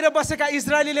 बाहिर बसेका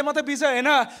इजरायलीले मात्रै विजय होइन,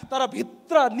 तर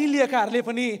भित्र निलिएकाहरूले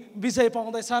पनि विजय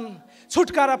पाउँदैछन्,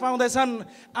 छुटकारा पाउँदैछन्,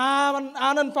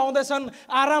 आनन्द पाउँदैछन्,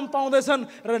 आराम पाउँदैछन्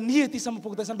र नियतिसम्म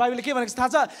पुग्दैछन्। बाइबलले के भनेको थाहा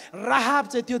छ? राहाब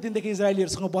चाहिँ त्यो दिनदेखि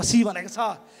इजरायलीहरूसँग बसी भनेको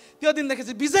छ। त्यो दिनदेखि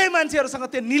चाहिँ विजय मान्छेहरूसँग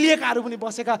त्यो निलिएकाहरू पनि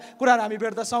बसेका कुराहरू हामी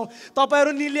भेट्दछौँ।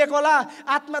 तपाईहरू निलिएको होला,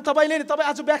 आत्मा तपाईले नि तपाईँ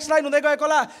आज ब्याकस्लाइड हुँदै गएको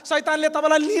होला, शैतानले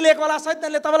तपाईँलाई निलेको होला,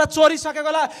 शैतानले तपाईँलाई चोरिसकेको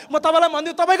होला। म तपाईँलाई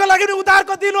भन्छु तपाईँको लागि पनि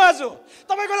उद्धारको दिन हो आज,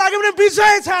 तपाईँको लागि पनि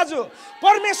विजय छ आज।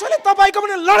 परमेश्वरले तपाईँको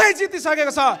पनि लडाइँ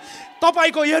जितिसकेको छ।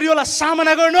 तपाईँको यरियोलाई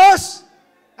सामना गर्नुहोस्।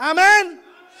 आमेन।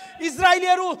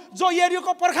 इजरायलीहरू जो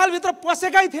यरियोको पर्खालभित्र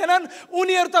पसेकै थिएनन्,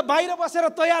 उनीहरू त बाहिर बसेर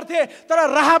तयार थिए, तर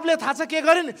राहाबले थाहा छ के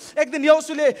गरिन्? एक दिन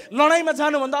यहोशुले लडाइँमा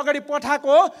जानुभन्दा अगाडि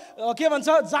पठाएको के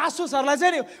भन्छ जासुसहरूलाई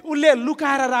चाहिँ नि उसले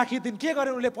लुकाएर राखिदिन्। के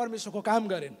गरिन्? उसले परमेश्वरको काम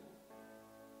गरिन्।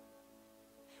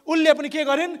 उसले पनि के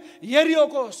गरिन्?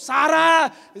 यरियोको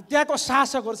सारा त्यहाँको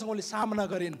शासकहरूसँग उसले सामना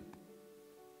गरिन्।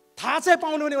 थाहा चाहिँ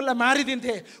पाउनु भने उसलाई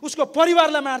मारिदिन्थे, उसको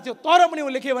परिवारलाई मार्थ्यो, तर पनि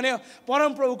उसले के भन्यो?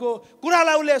 परमप्रभुको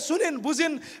कुरालाई उसले सुनिन्,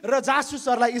 बुझिन् र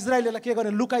जासुसहरूलाई इजरायलीलाई के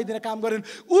गरिन्? लुकाइदिने काम गरिन्।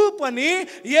 ऊ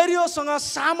पनि यरियोसँग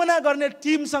सामना गर्ने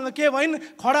टिमसँग के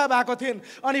भइन्? खडा भएको थिइन्।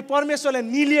 अनि परमेश्वरले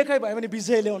निलिएकै भयो भने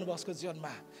विजय ल्याउनु भयो उसको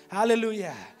जीवनमा।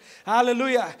 हालेलुया,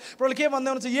 हालेलुया। प्रभुले के भन्दै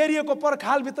हुनुहुन्छ? यरियोको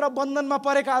पर्खालभित्र बन्धनमा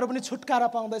परेकाहरू पनि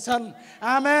छुटकारा पाउँदैछन्।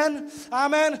 आमेन,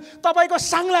 आमेन। तपाईको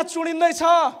सांगला चुडिँदैछ,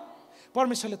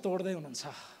 परमेश्वरले तोड्दै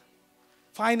हुनुहुन्छ।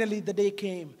 Finally the day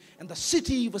came and the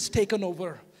city was taken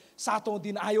over. सातौं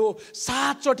दिन आयो,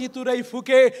 सातचोटि तुरै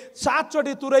फुके,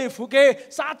 सातचोटि तुरै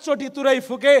फुके, सातचोटि तुरै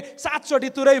फुके, सातचोटि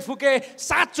तुरै फुके,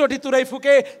 सातचोटि तुरै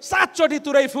फुके, सातचोटि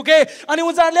तुरै फुके, अनि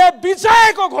उनीहरूले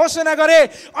विजयको घोषणा गरे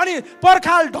अनि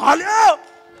पर्खाल ढल्यो।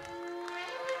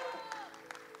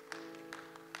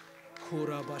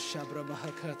 खोरा बशा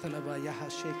ब्रह्मखतलबा यहाँ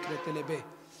शेक्रेतलेबे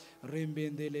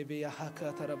रिम्बेन्देलेबे यहाँ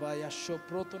कतरबा या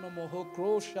शोप्रोतनो मोहो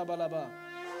क्रोशाबलबा।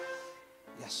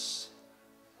 Yes.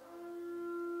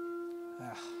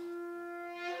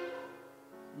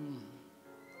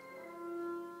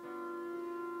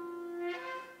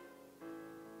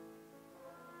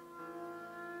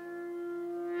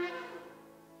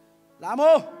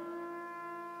 लामो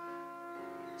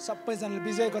सबैजनाले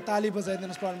विजयको ताली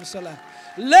बजाइदिनुहोस् परमेश्वरलाई।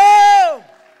 ल्याऊ,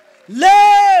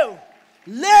 ल्याऊ,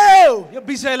 ल्याऊ, यो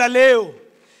विजयलाई ल्याऊ।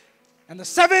 And the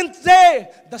seventh day,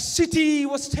 the city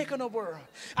was taken over.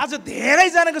 आज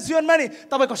धेरैजनाको जीवनमा नि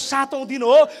तपाईको सातौं दिन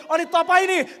हो अनि तपाई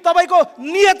नि तपाईको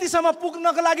नियतिसम्म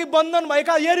पुग्नको लागि बन्धन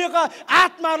भएका यरियोका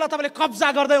आत्माहरूलाई तपाईले कब्जा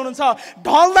गर्दै हुनुहुन्छ,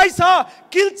 ढल्दैछ,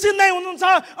 किल्चिँदै हुनुहुन्छ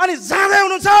अनि जाँदै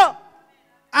हुनुहुन्छ।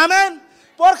 आमेन।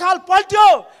 पर्खाल पल्ट्यो,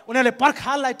 उनीहरूले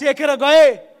पर्खाललाई टेकेर गए।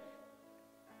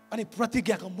 अनि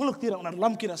प्रतिज्ञाको मुलुकतिर उनीहरू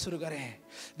लम्किन सुरु गरे।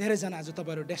 धेरैजना आज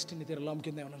तपाईँहरू डेस्टिनीतिर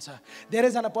लम्किँदै हुनुहुन्छ।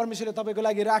 धेरैजना परमेश्वरले तपाईँको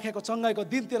लागि राखेको चङ्गाइको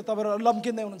दिनतिर तपाईँहरू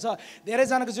लम्किँदै हुनुहुन्छ।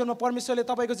 धेरैजनाको जीवनमा परमेश्वरले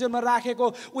तपाईँको जीवनमा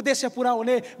राखेको उद्देश्य पुरा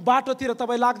हुने बाटोतिर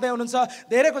तपाईँ लाग्दै हुनुहुन्छ।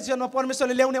 धेरैको जीवनमा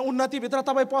परमेश्वरले ल्याउने उन्नतिभित्र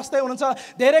तपाईँ पस्दै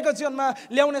हुनुहुन्छ। धेरैको जीवनमा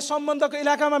ल्याउने सम्बन्धको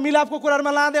इलाकामा मिलापको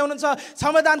कुराहरूमा लाँदै हुनुहुन्छ।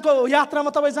 समाधानको यात्रामा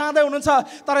तपाईँ जाँदै हुनुहुन्छ।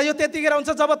 तर यो त्यतिखेर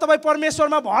हुन्छ जब तपाईँ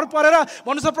परमेश्वरमा भर परेर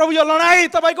भन्नुहुन्छ प्रभु यो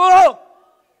लडाइँ तपाईँको हो।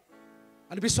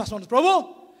 अनि विश्वास गर्नुहोस् प्रभु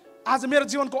आज मेरो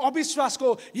जीवनको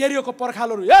अविश्वासको यरियोको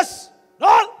पर्खालहरू यस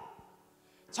ढल,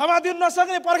 क्षमा दिन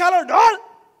नसक्ने पर्खालहरू ढल,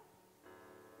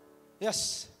 यस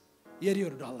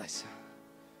यरियोहरू ढल्दैछ।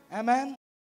 आमेन।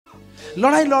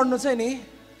 लडाइँ लड्नु चाहिँ नि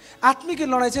आत्मिक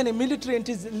लडाइँ चाहिँ नि मिलिट्री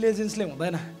इन्टेलिजेन्सले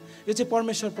हुँदैन। यो चाहिँ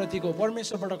परमेश्वरप्रतिको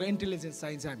परमेश्वरबाटको इन्टेलिजेन्स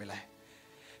चाहिन्छ हामीलाई।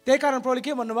 त्यही कारण प्रभुले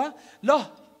के भन्नुभयो, ल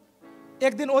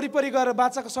एक दिन वरिपरि गएर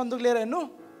बाचाको सन्दुक लिएर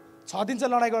हिँड्नु, 6 दिन चाहिँ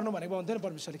लडाइँ गर्नु भनेको हुन्थ्यो नि।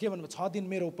 परमेश्वरले के भन्नुभयो, 6 दिन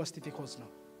मेरो उपस्थिति खोज्नु,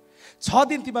 6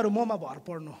 दिन तिमीहरू ममा भर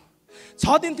पर्नु,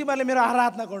 6 दिन तिमीहरूले मेरो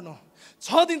आराधना गर्नु,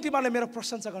 6 दिन तिमीहरूले मेरो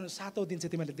प्रशंसा गर्नु, 7औं दिन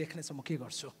चाहिँ तिमीहरूले देख्नेछ म के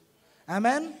गर्छु।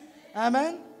 आमेन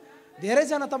आमेन।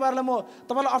 धेरैजना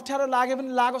तपाईँहरूलाई अप्ठ्यारो लागे पनि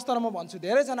लागोस्, तर म भन्छु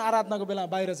धेरैजना आराधनाको बेला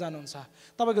बाहिर जानुहुन्छ,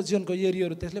 तपाईँको जीवनको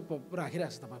यरियोहरू त्यसले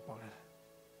राखिरहेको छ। तपाईँ पढेर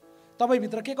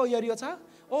तपाईँभित्र के को यरियो छ,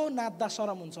 ओ नाच्दा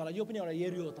शरम हुन्छ होला, यो पनि एउटा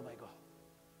यरियो हो तपाईँको।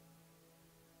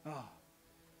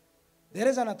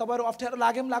 धेरैजना तपाईँहरू अप्ठ्यारो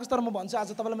लागे पनि लाग्छ, तर म भन्छु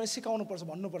आज तपाईँलाई मैले सिकाउनुपर्छ,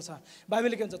 भन्नुपर्छ।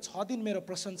 बाइबलले के भन्छ, 6 दिन मेरो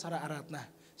प्रशंसा र आराधना,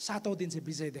 7औं दिन चाहिँ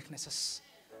विजय देख्नेछस्।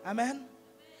 आमेन।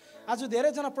 आज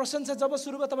धेरैजना प्रशंसा जब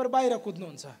सुरु भयो तपाईँहरू बाहिर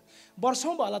कुद्नुहुन्छ।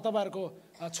 वर्षौँ भयो होला तपाईँहरूको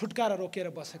छुटकारा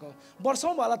रोकेर बसेको,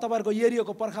 वर्षौँ भयो होला तपाईँहरूको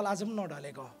यरियोको पर्खाल आज पनि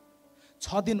नढलेको।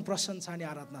 6 दिन प्रशंसा अनि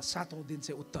आराधना, 7औं दिन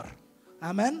चाहिँ उत्तर।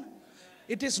 आमेन।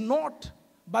 It is not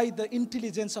by the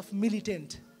intelligence of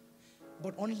मिलिटेन्ट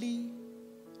but only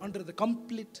under the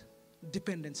complete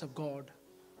dependence of God.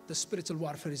 The spiritual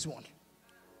warfare is won.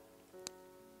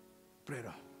 Prayer.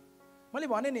 मैले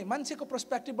भने नि मान्छेको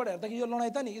पर्सपेक्टिभबाट हेर्दाखेरि यो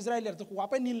लडाइँ त नि इजरायलीहरू त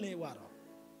वापै निल्ने वार हो।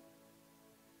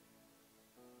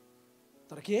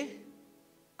 तर के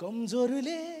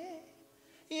कमजोरले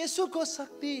येशूको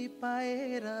शक्ति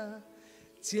पाएर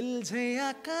चिल्झै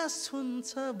आकाश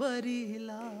हुन्छ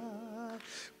बरिला।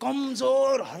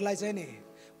 कमजोरहरूलाई चाहिँ नि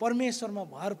परमेश्वरमा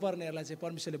भर पर्नेहरूलाई चाहिँ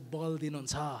परमेश्वरले बल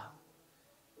दिनुहुन्छ।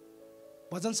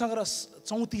 भजन सङ्ग्रह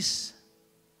 34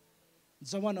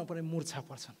 जवान पनि मूर्छा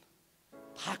पर्छन्,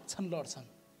 थाक्छन्, लड्छन्,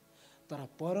 तर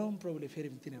परम प्रभुले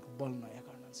फेरि तिनीहरूको बल नयाँ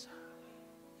गर्नुहुन्छ।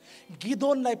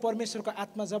 गिदोनलाई परमेश्वरको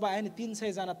आत्मा जब आयो नि 300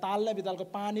 जना ताललाई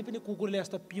बिदालको पानी पनि कुकुरले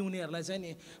जस्तो पिउनेहरूलाई चाहिँ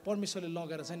नि परमेश्वरले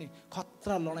लगेर चाहिँ नि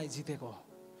खतरा लडाइँ जितेको।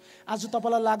 आज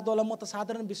तपाईँलाई लाग्दो होला म त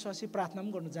साधारण विश्वासी प्रार्थना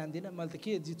पनि गर्नु जान्दिनँ, मैले त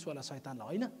के जित्छु होला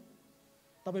शैतानलाई, होइन।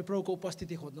 तपाईँ प्रभुको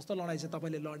उपस्थिति खोज्नुहोस् त, लडाइँ चाहिँ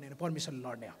तपाईँले लड्ने होइन, परमेश्वरले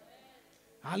लड्ने हो।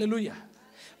 हालेलुया।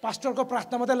 पास्टरको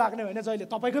प्रार्थना मात्रै लाग्ने होइन, जहिले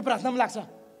तपाईँकै प्रार्थना पनि लाग्छ।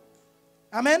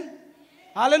 आमेन।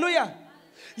 हालेलुया।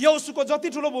 यहोशूको जति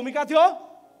ठुलो भूमिका थियो,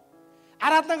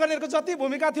 आराधना गर्नेहरूको जति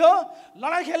भूमिका थियो,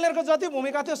 लडाइँ खेल्नेहरूको जति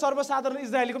भूमिका थियो, सर्वसाधारण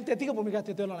इजरायलीको पनि त्यतिको भूमिका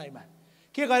थियो। त्यो लडाइँमा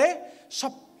के गरे,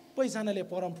 सबैजनाले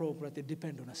परमप्रभुप्रति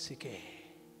डिपेन्ड हुन सिके।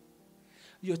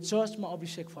 यो चर्चमा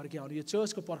अभिषेक फर्कियो भने यो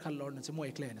चर्चको पर्खाल लड्नु चाहिँ म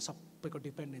एक्लै होइन, सबैको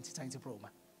डिपेन्डेन्सी चाहिन्छ प्रभुमा।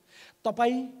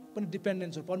 तपाईँ पनि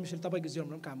डिपेन्डेन्स हो, परमेश्वरले तपाईँको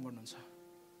जीवनमा पनि काम गर्नुहुन्छ।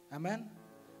 आमेन।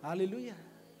 हालेलुया।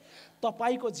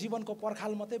 तपाईँको जीवनको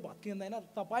पर्खाल मात्रै भत्किँदैन,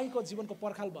 तपाईँको जीवनको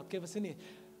पर्खाल भत्किएपछि नि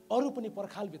अरू पनि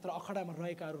पर्खालभित्र अखडामा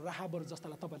रहेकाहरू राहाबहरू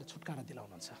जस्तालाई तपाईँले छुटकारा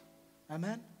दिलाउनुहुन्छ।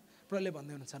 आमेन। प्रभुले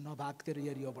भन्दै हुनुहुन्छ नभाग तेरो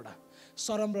यरियोबाट,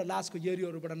 शरम र लाजको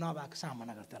यरियोहरूबाट नभाग,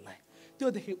 सामना गर त्यसलाई।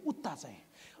 त्योदेखि उत्ता चाहिँ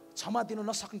क्षमा दिनु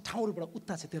नसक्ने ठाउँहरूबाट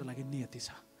उत्ता चाहिँ तेरो लागि नियति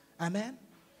छ। आमेन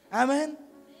आमेन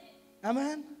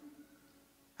आमेन।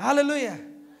 हालेलुया।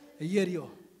 यरियो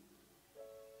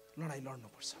लडाइँ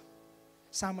लड्नुपर्छ,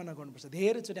 सामना गर्नुपर्छ।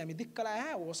 धेरैचोटि हामी दिक्क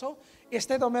लाग्यो, होस् हौ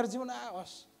यस्तै त मेरो जीवन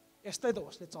होस्, यस्तै त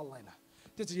होस्, चल्दैन।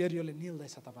 त्यो चाहिँ यरियोले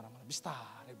निल्दैछ तपाईँलाई मलाई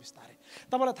बिस्तारै बिस्तारै।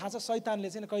 तपाईँलाई थाहा छ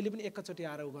शैतानले चाहिँ कहिले पनि एकैचोटि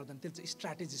आएर उ गर्दैन, त्यो चाहिँ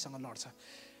स्ट्राटेजीसँग लड्छ।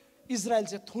 इजरायल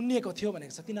चाहिँ थुनिएको थियो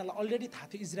भनेको छ, तिनीहरूलाई अलरेडी थाहा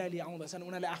थियो इजरायली आउँदैछन्,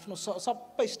 उनीहरूले आफ्नो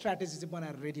सबै स्ट्राटेजी चाहिँ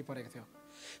बनाएर रेडी परेको थियो।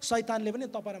 शैतानले पनि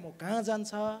तपाईँ र म कहाँ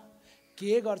जान्छ,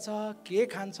 के गर्छ, के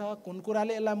खान्छ, कुन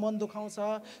कुराले यसलाई मन दुखाउँछ,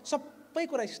 सबै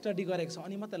कुरा स्टडी गरेको छ,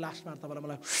 अनि मात्रै लास्टमा तपाईँलाई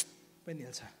मलाई पनि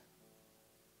निल्छ।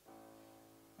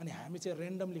 अनि हामी चाहिँ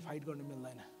रेन्डमली फाइट गर्नु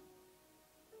मिल्दैन।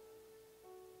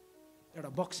 एउटा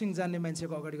बक्सिङ जान्ने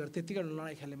मान्छेको अगाडि गएर त्यतिकै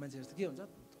लडाइँ खेल्ने मान्छे जस्तो के हुन्छ,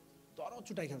 डरो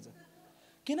चुटाइ खेल्छ।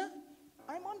 किन?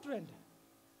 I'm untrained.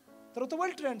 तर त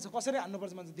वेल ट्रेन्ड छ, कसरी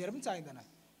हान्नुपर्छ मान्छे धेरै पनि चाहिँदैन।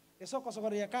 यसो कसो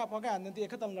गरेर यहाँ कहाँ पकाइ हान्दैन, त्यो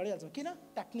एकैताल लडिहाल्छ। किन?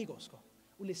 टेक्निक हो उसको,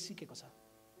 उसले सिकेको छ।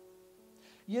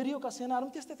 यरियोका सेनाहरू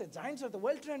पनि त्यस्तै थिए, जाइन्ट्सहरू त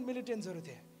वेल ट्रेन्ड मिलिटेन्ट्सहरू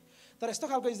थिए। तर यस्तो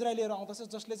खालको इजरायलीहरू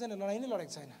आउँदछ जसले चाहिँ लडाइँ नै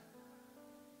लडेको छैन।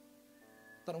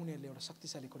 तर उनीहरूले एउटा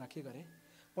शक्तिशाली कुरा के गरे?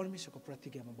 परमेश्वरको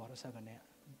प्रतिज्ञामा भरोसा गर्ने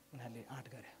उनीहरूले आँट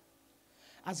गरे।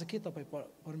 आज के तपाईँ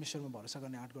परमेश्वरमा भरोसा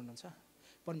गर्ने आँट गर्नुहुन्छ?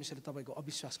 परमेश्वरले तपाईँको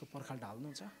अविश्वासको पर्खाल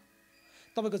ढाल्नुहुन्छ?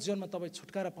 तपाईँको जीवनमा तपाईँ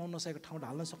छुटकारा पाउन नसकेको ठाउँ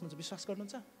ढाल्न सक्नुहुन्छ? विश्वास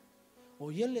गर्नुहुन्छ? हो,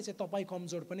 यसले चाहिँ तपाईँ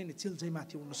कमजोर पनि नि चिल्झै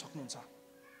माथि उड्न सक्नुहुन्छ।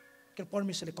 किन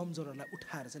परमेश्वरले कमजोरहरूलाई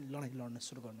उठाएर चाहिँ लडाइँ लड्न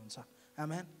सुरु गर्नुहुन्छ।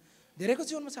 आमेन। धेरैको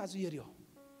जीवनमा चाहिँ आज यरी हो,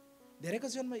 धेरैको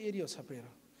जीवनमा यरी हो छ प्रिय।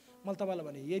 मैले तपाईँलाई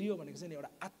भने यरी हो भनेको चाहिँ एउटा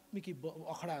आत्मिकी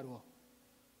अखडाहरू हो,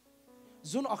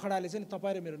 जुन अखडाले चाहिँ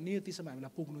तपाईँ र मेरो नियतिसम्म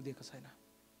हामीलाई पुग्नु दिएको छैन।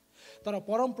 तर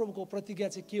परमप्रभुको प्रतिज्ञा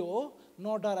चाहिँ के हो?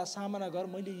 नडरा, सामना गर,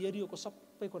 मैले यरीको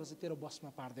सबै कुरा चाहिँ तेरो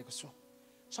बसमा पारिदिएको छु,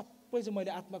 सबै चाहिँ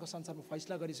मैले आत्माको संसारमा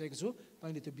फैसला गरिसकेको छु,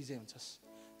 तैँले त्यो विजय हुन्छस्।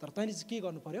 तर तैँले चाहिँ के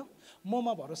गर्नु पर्यो?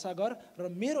 ममा भरोसा गर र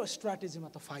मेरो स्ट्राटेजीमा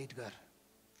त फाइट गर।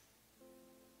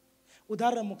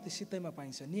 उद्धार र मुक्ति सित्तैमा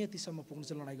पाइन्छ, नियतिसम्म पुग्नु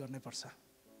चाहिँ लडाइँ गर्नैपर्छ।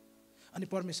 अनि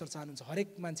परमेश्वर चाहनुहुन्छ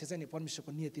हरेक मान्छे चाहिँ नि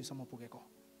परमेश्वरको नियतिसम्म पुगेको।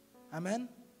 आमेन।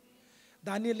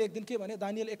 दानियलले एक दिन के भने?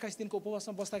 दानियल 21 दिनको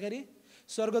उपवासमा बस्दाखेरि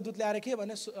स्वर्गदूतले आएर के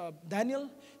भने? दानियल,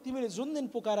 तिमीले जुन दिन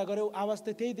पुकारा गर्यौ आवाज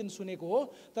त त्यही दिन सुनेको हो,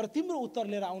 तर तिम्रो उत्तर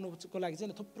लिएर आउनुको लागि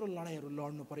चाहिँ थुप्रो लडाइँहरू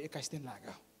लड्नु पर्यो। 21 दिन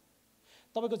लाग्यो।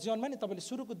 तपाईँको जीवनमा नि तपाईँले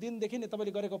सुरुको दिनदेखि नै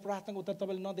तपाईँले गरेको प्रार्थनाको उत्तर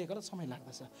तपाईँले नदेखेर समय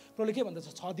लाग्दछ। प्रभुले के भन्दछ?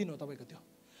 6 दिन हो तपाईँको त्यो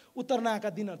उत्तर नआएका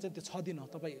दिनहरू चाहिँ त्यो 6 दिन हो।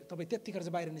 तपाईँ त्यतिखेर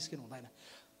चाहिँ बाहिर निस्किनु हुँदैन।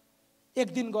 1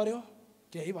 दिन गर्यो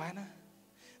केही भएन,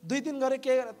 2 दिन गऱ्यो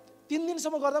केही, 3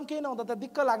 दिनसम्म गर्दा पनि केही नहुँदा त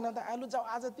दिक्क लाग्ने त आलु जाऊ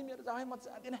आज तिमीहरू जाऊ है म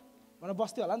जाँदिनँ भनेर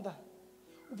बस्थ्यो होला नि त।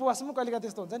 उपवासमा कहिलेकाहीँ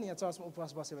त्यस्तो हुन्छ नि, यहाँ चर्चमा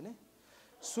उपवास बस्यो भने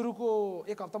सुरुको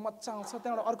 1 हप्ता मजा आउँछ,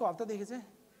 त्यहाँबाट अर्को हप्तादेखि चाहिँ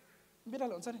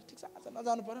बिरालो हुन्छ नि, ठिक छ आज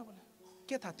नजानु पऱ्यो भने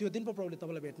के थाहा त्यो दिन पो प्रभुले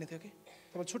तपाईँलाई भेट्ने थियो कि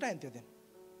तपाईँ छुट्यायो नि त्यो दिन।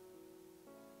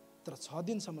 तर 6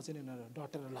 दिनसम्म चाहिँ उनीहरू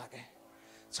डटेर लागे,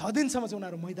 6 दिनसम्म चाहिँ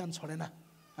उनीहरू मैदान छोडेन।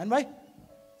 होइन भाइ?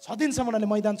 6 दिनसम्म उनीहरूले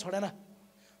मैदान छोडेन।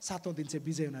 7औं दिन चाहिँ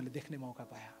विजय उनीहरूले देख्ने मौका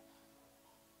पायो।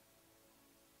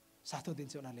 7औं दिन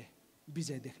चाहिँ उनीहरूले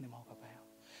विजय देख्ने मौका पायो।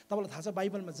 तपाईँलाई थाहा छ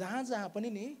बाइबलमा जहाँ जहाँ पनि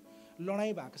नि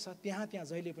लडाइँ भएको छ त्यहाँ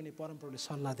जहिले पनि परमप्रभुले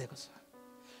सल्लाह दिएको छ।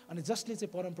 अनि जसले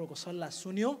चाहिँ परमप्रभुको सल्लाह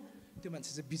सुन्यो त्यो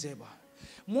मान्छे चाहिँ विजय भयो।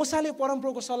 मोसाले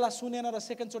परमप्रभुको सल्लाह सुनेन र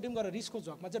सेकेन्डचोटि पनि गएर रिसको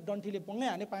झकमा चाहिँ डन्ठीले बङ्गै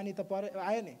हाने, पानी त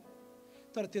आयो नि।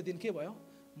 तर त्यो दिन के भयो?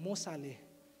 मोसाले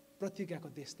प्रतिज्ञाको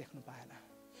देश देख्नु पाएन,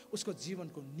 उसको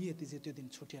जीवनको नियति चाहिँ त्यो दिन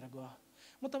छुटेर गयो।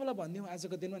 म तपाईँलाई भनिदिउँ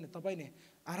आजको दिनमा नि तपाईँ नि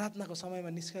आराधनाको समयमा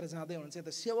निस्केर जाँदै हुनुहुन्छ, या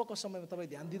त सेवाको समयमा तपाईँ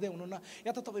ध्यान दिँदै हुनुहुन्न,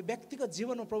 या त तपाईँ व्यक्तिगत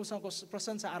जीवनमा प्रभुसँगको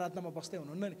प्रशंसा आराधनामा बस्दै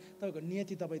हुनुहुन्न नि, तपाईँको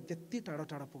नियति तपाईँ त्यति टाढो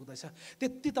टाढो पुग्दैछ,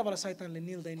 त्यति तपाईँलाई शैतानले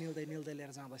निल्दै निल्दै निल्दै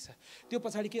लिएर जाँदैछ। त्यो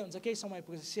पछाडि के हुन्छ? केही समय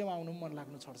पुगेपछि सेवा आउनु मन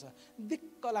लाग्नु छोड्छ,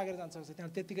 दिक्क लागेर जान्छ, त्यहाँ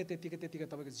त्यतिकै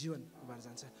तपाईँको जीवन भएर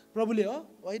जान्छ। प्रभुले हो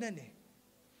होइन नि,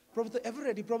 प्रभु त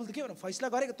एभर रेडी। प्रभुले त के भन्नु?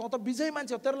 फैसला गरेको त विजय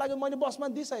मान्छे हो, तेरो लागि मैले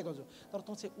बसमा दिइसकेको छु। तर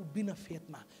तँ चाहिँ उभिन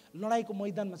फेदमा, लडाइँको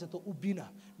मैदानमा चाहिँ तँ उभिन।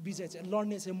 विजय चाहिँ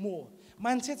लड्ने चाहिँ म हो,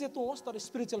 मान्छे चाहिँ तँ होस् तर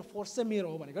स्पिरिचुअल फोर्स चाहिँ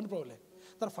मेरो हो भनेको नि प्रभुले।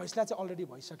 तर फैसला चाहिँ अलरेडी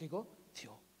भइसकेको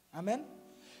थियो। आमेन।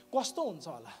 कस्तो हुन्छ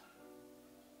होला?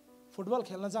 फुटबल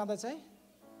खेल्न जाँदा चाहिँ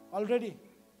अलरेडी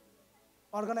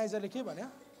अर्गनाइजरले के भन्यो?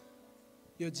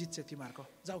 यो जित चाहिँ तिमीहरूको,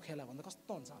 जाऊ खेला भन्दा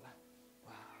कस्तो हुन्छ होला?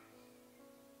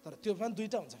 तर त्यो पनि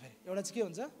दुईवटा हुन्छ। फेरि एउटा चाहिँ के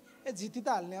हुन्छ? जिति त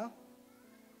हाल्ने हो,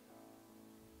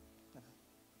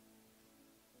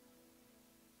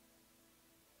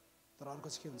 तर अर्को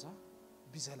चाहिँ के हुन्छ?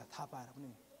 विजयलाई थाहा पाएर पनि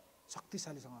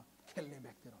शक्तिशालीसँग खेल्ने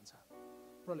व्यक्तिहरू हुन्छ।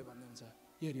 प्रभुले भन्नुहुन्छ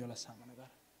यरीलाई सामना गर।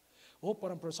 हो,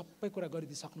 परमप्रभु सबै कुरा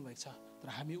गरिदिइसक्नु भएको छ, तर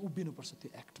हामी उभिनुपर्छ त्यो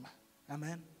एक्टमा।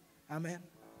 आमेन, आमेन,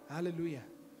 हालेलुया,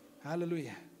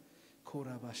 हालेलुया।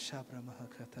 खोराबा शाब्रा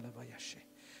महखतला बयाशे।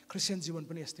 क्रिस्चियन जीवन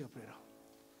पनि यस्तै हो प्रिय।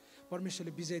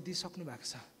 परमेश्वरले विजय दिइसक्नु भएको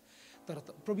छ, तर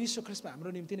प्रभु यीशु ख्रीष्टमा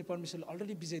हाम्रो निम्ति नै परमेश्वरले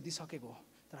अलरेडी विजय दिइसकेको हो,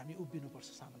 तर हामी उभिनुपर्छ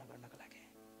सामना गर्नको लागि।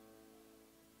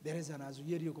 धेरैजना आज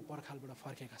यरीको पर्खालबाट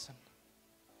फर्केका छन्।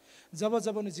 जब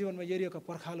नि जीवनमा यरीको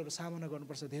पर्खालहरू सामना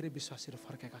गर्नुपर्छ, धेरै विश्वासीहरू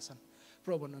फर्केका छन्।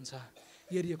 प्रभु भन्नुहुन्छ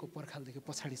यरीको पर्खालदेखि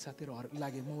पछाडि छ तेरो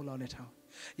लागि मौलाउने ठाउँ,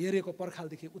 यरीको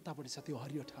पर्खालदेखि उतापट्टि छ त्यो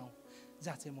हरियो ठाउँ,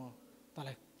 जहाँ चाहिँ म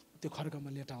तँलाई त्यो खड्गमा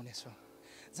लेटाउने छु,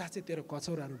 जहाँ चाहिँ तेरो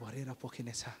कचौराहरू भरेर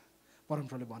पोखिनेछ।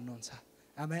 परमप्रभुले भन्नुहुन्छ।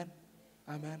 आमेन,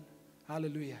 आमेन,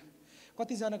 हालेलुया।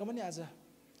 कतिजनाको पनि आज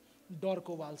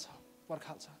डरको वाल छ,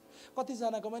 पर्खाल छ,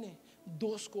 कतिजनाकोमा नि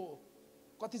दोषको,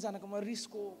 कतिजनाकोमा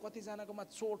रिसको, कतिजनाकोमा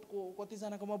चोटको,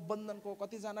 कतिजनाकोमा बन्धनको,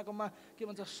 कतिजनाकोमा के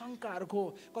भन्छ शङ्काहरूको,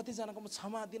 कतिजनाकोमा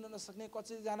क्षमा दिन नसक्ने,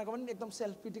 कतिजनाको पनि एकदम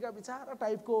सेल्फ पिटीका विचार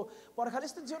टाइपको पर्खाल।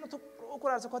 यस्तो जीवनमा थुप्रो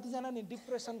कुराहरू छ। कतिजना नि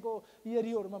डिप्रेसनको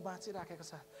यरीहरूमा बाँचिराखेको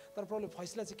छ। तर प्रभुले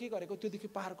फैसला चाहिँ के गरेको? त्योदेखि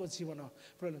पारको जीवन हो।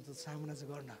 प्रभुले त सामना चाहिँ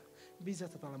गर्न, विजय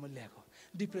त तँलाई मैले ल्याएको।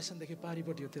 डिप्रेसनदेखि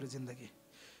पारिपट्टि हो तेरो जिन्दगी,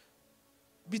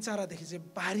 विचारदेखि चाहिँ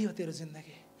पारी हो तेरो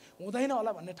जिन्दगी, हुँदैन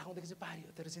होला भन्ने ठाउँदेखि चाहिँ पारी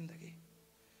हो तेरो जिन्दगी।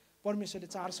 परमेश्वरले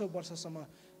 400 वर्षसम्म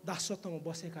दासत्वमा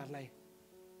बसेकाहरूलाई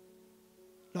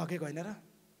लगेको होइन र?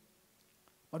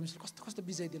 परमेश्वर कस्तो कस्तो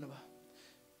विजय दिनुभयो।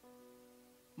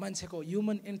 मान्छेको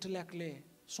ह्युमन इन्टेलेक्टले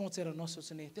सोचेर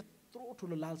नसोच्ने त्यत्रो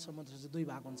ठुलो लाल समुद्र चाहिँ 2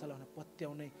 भाग हुन्छ भनेर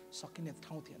पत्याउनै सकिने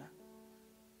ठाउँ थिएन।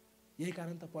 यही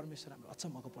कारण त परमेश्वर हाम्रो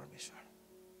अचम्मको परमेश्वर।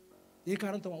 यही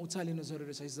कारण त उहाँ उचालिनु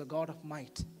जरुरी छ। Is the God of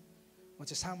might. म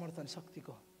चाहिँ सामर्थ्य अनि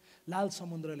शक्तिको। लाल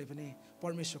समुद्रले पनि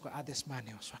परमेश्वरको आदेश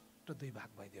मान्यो, सट्ट 2 भाग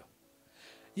भइदियो।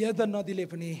 यर्दन नदीले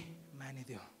पनि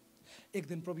मानिदियो। एक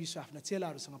दिन प्रभु यीशु आफ्ना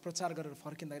चेलाहरूसँग प्रचार गरेर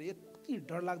फर्किँदाखेरि यति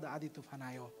डरलाग्दो आँधी तुफान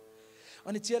आयो।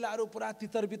 अनि चेलाहरू पुरा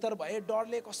तितर बितर भए,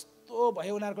 डरले कस्तो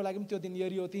भयो उनीहरूको लागि पनि। त्यो दिन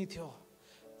यरियो त्यही थियो।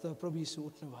 त प्रभु यीशु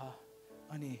उठ्नुभयो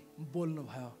अनि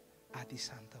बोल्नुभयो, आँधी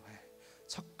शान्त भयो।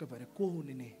 छक्क भएर को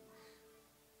हुने नि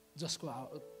जसको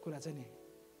कुरा चाहिँ नि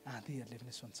आँधीहरूले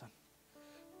पनि सुन्छन्?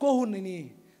 को हुन् नि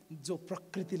जो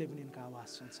प्रकृतिले पनि यिनको आवाज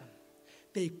सुन्छन्?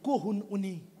 त्यही को हुन्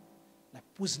उनीलाई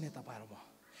पुज्ने तपाईँहरू म?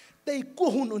 त्यही को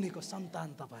हुन् उनीको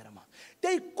सन्तान तपाईँहरू म?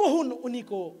 त्यही को हुन्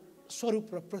उनीको स्वरूप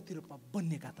र प्रतिरूपमा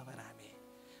बन्नेका तपाईँहरू हामी?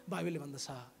 बाइबलले भन्दछ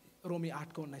रोमी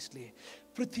 8:19ले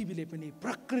पृथ्वीले पनि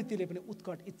प्रकृतिले पनि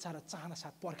उत्कट इच्छा र चाहना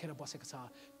साथ पर्खेर बसेको छ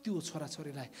त्यो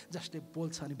छोराछोरीलाई जसले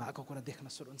बोल्छ अनि भएको कुरा देख्न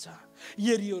सुरु हुन्छ।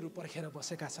 यरीहरू पर्खेर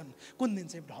बसेका छन् कुन दिन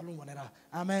चाहिँ ढलौँ भनेर।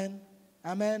 आमेन,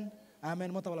 आमेन,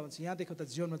 आमेन। म तपाईँलाई भन्छु, यहाँदेखि त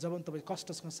जीवनमा जब पनि तपाईँ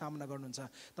कष्टसँग सामना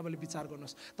गर्नुहुन्छ, तपाईँले विचार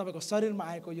गर्नुहोस्, तपाईँको शरीरमा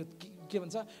आएको यो के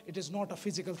भन्छ, it is not a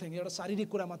physical thing, एउटा शारीरिक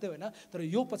कुरा मात्रै होइन, तर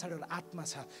यो पछाडि एउटा आत्मा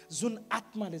छ जुन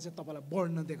आत्माले चाहिँ तपाईँलाई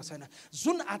बढ्न दिएको छैन,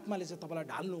 जुन आत्माले चाहिँ तपाईँलाई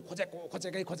ढाल्नु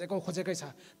खोजेकै छ।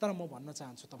 तर म भन्न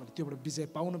चाहन्छु तपाईँले त्योबाट विजय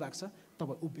पाउनु भएको छ,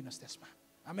 तपाईँ उभिनुहोस् त्यसमा।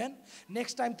 आमेन।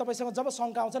 नेक्स्ट टाइम तपाईँसँग जब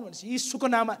शङ्का आउँछन् भनेपछि यीशुको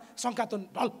नाममा शङ्का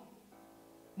त ढल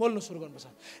बोल्नु सुरु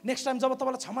गर्नुपर्छ। नेक्स्ट टाइम जब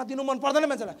तपाईँलाई क्षमा दिनु मन पर्दैन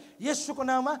मान्छेलाई, येशूको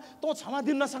नाममा तँ क्षमा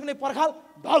दिन नसक्ने पर्खाल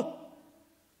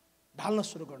ढाल्न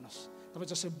सुरु गर्नुहोस्। तपाईँ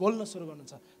जसरी बोल्न सुरु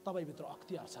गर्नुहुन्छ तपाईँभित्र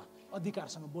अख्तियार छ,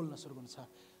 अधिकारसँग बोल्न सुरु गर्नुहुन्छ,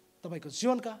 तपाईँको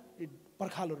जीवनका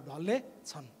पर्खालहरू ढल्ने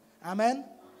छन्। आमेन,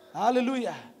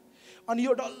 हालेलुया। अनि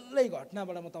यो डल्लै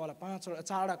घटनाबाट म तपाईँलाई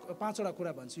पाँचवटा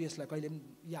कुरा भन्छु, यसलाई कहिले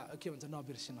के भन्छ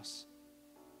नबिर्सिनुहोस्।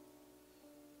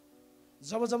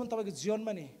 जब तपाईँको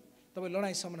जीवनमा नि तपाईँ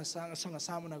लडाइँ समस्यासँग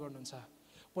सामना गर्नुहुन्छ,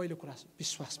 पहिलो कुरा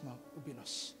विश्वासमा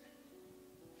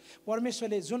उभिनुहोस्।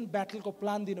 परमेश्वरले जुन ब्याटलको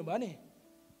प्लान दिनुभयो नि,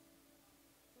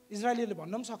 इजरायलीले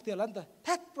भन्न पनि सक्थ्यो होला नि त,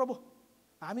 ठ्याक प्रभु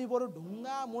हामी बरु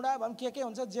ढुङ्गा मुढा भए के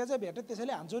हुन्छ जे भेट्यो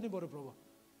त्यसैले हान्छौँ नि बरु प्रभु,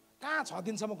 कहाँ 6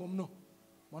 दिनसम्म घुम्नु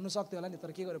भन्नु सक्थ्यो होला नि।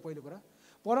 तर के गर्यो, पहिलो कुरा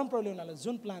परमप्रभुले उनीहरूलाई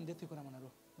जुन प्लान दियो त्यो कुरामा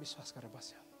उनीहरू विश्वास गरेर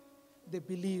बस्यो। They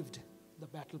believed the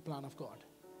battle plan of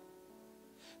God.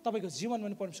 तपाईँको जीवनमा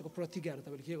पनि परमेश्वरको प्रतिज्ञाहरू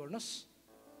तपाईँले के गर्नुहोस्,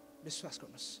 विश्वास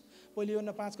गर्नुहोस्। पहिले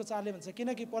योहन्ना 5:4ले भन्छ,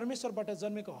 किनकि परमेश्वरबाट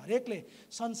जन्मेको हरेकले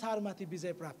संसारमाथि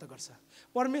विजय प्राप्त गर्छ।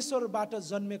 परमेश्वरबाट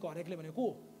जन्मेको हरेकले भनेको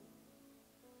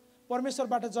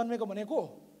परमेश्वरबाट जन्मेको भनेको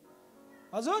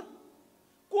हजुर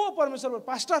को? परमेश्वर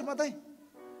पास्टर मात्रै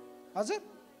हजुर?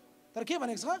 तर के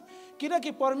भनेको छ,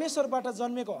 किनकि परमेश्वरबाट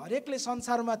जन्मेको हरेकले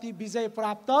संसारमाथि विजय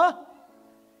प्राप्त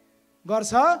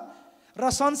गर्छ र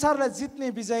संसारलाई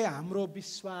जित्ने विजय हाम्रो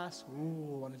विश्वास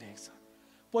हो भनेर लेखेको छ।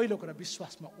 पहिलो कुरा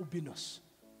विश्वासमा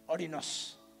उभिनुहोस्, अडिनुहोस्,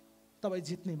 तपाईँ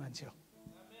जित्ने मान्छे हो।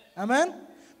 आमेन,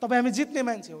 तपाईँ हामी जित्ने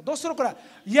मान्छे हो। दोस्रो कुरा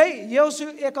यही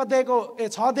यहोशू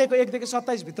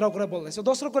 6:1-1 भित्रको कुरा बोल्दैछ।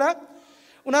 दोस्रो कुरा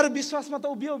उनीहरू विश्वासमा त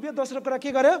उभियो। दोस्रो कुरा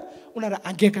के गर्यो, उनीहरू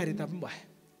आज्ञाकारिता पनि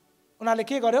भयो। उनीहरूले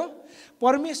के गर्यो,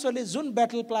 परमेश्वरले जुन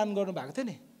ब्याटल प्लान गर्नुभएको थियो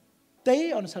नि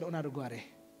त्यही अनुसार उनीहरू गरे।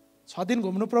 6 दिन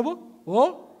घुम्नु प्रभु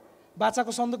हो,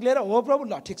 बाचाको सन्दुक लिएर हो प्रभु,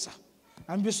 ल ठिक छ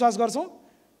हामी विश्वास गर्छौँ।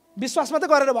 विश्वास मात्रै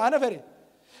गरेर भएन, फेरि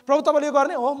प्रभु तपाईँले यो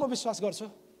गर्ने हो, म विश्वास गर्छु,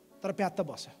 तर प्यात त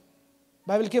बस्यो।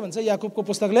 बाइबल के भन्छ, याकुबको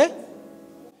पुस्तकले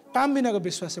काम बिनाको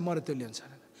विश्वास चाहिँ मर्त्युल्य हुन्छ।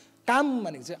 काम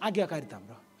भनेको चाहिँ आज्ञाकारिता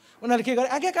हाम्रो। उनीहरूले के गरे,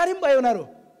 आज्ञाकारी पनि भयो उनीहरू।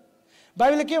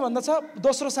 बाइबलले के भन्दछ,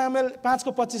 2 सामुएल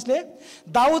 5:25ले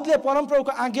दाउदले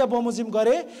परमप्रभुको आज्ञा बमोजिम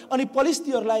गरे अनि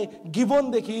फलिस्तीहरूलाई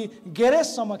गिबोनदेखि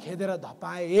गेरेससम्म खेदेर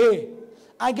धपाए।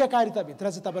 आज्ञाकारिताभित्र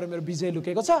चाहिँ तपाईँहरू मेरो विजय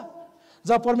लुकेको छ।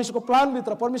 जब परमेश्वरको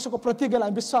प्लानभित्र परमेश्वरको प्रतिज्ञालाई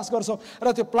हामी विश्वास गर्छौँ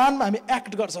र त्यो प्लानमा हामी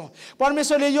एक्ट गर्छौँ।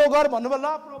 परमेश्वरले यो गर भन्नुभयो,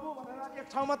 ल प्रभु भनेर एक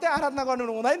ठाउँ मात्रै आराधना गर्नु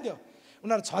हुँदैन थियो।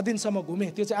 उनीहरू 6 दिनसम्म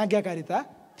घुमे, त्यो चाहिँ आज्ञाकारिता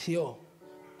थियो,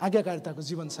 आज्ञाकारिताको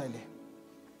जीवनशैली।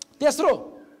 तेस्रो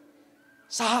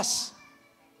साहस।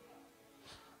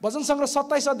 भजन सङ्ग्रह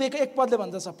 27:1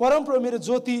 भन्दछ, परमप्रभु मेरो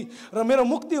ज्योति र मेरो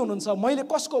मुक्ति हुनुहुन्छ, मैले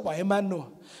कसको भय मान्नु?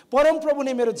 परमप्रभु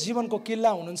नै मेरो जीवनको किल्ला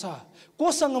हुनुहुन्छ,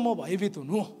 कोसँग म भयभीत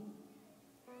हुनु?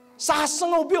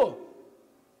 साहससँग उभियो।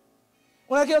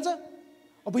 उनीहरू के भन्छ,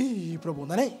 अब प्रभु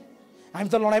हुँदैन है, हामी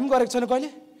त लडाइँ पनि गरेको छैन कहिले,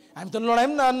 हामी त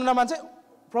लडाइँ पनि नमान्छे।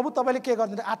 प्रभु तपाईँले के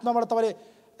गरिदिनु, आत्माबाट तपाईँले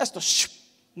यस्तो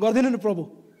गरिदिनु नि प्रभु।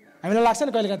 हामीलाई लाग्छ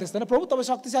नि कहिलेकाहीँ त्यस्तो, प्रभु तपाईँ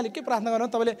शक्तिशाली, के प्रार्थना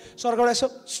गर्नु तपाईँले स्वर्गबाट यसो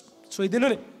छोइदिनु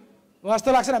नि,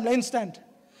 जस्तो लाग्छ नि हामीलाई इन्स्ट्यान्ट।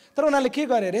 तर उनीहरूले के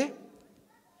गरे अरे,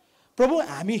 प्रभु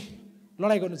हामी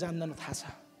लडाइँ गर्नु जान्दैनौँ थाहा छ,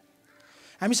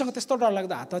 हामीसँग त्यस्तो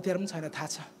डरलाग्दो हात हतियार पनि छैन थाहा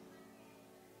छ,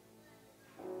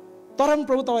 तर पनि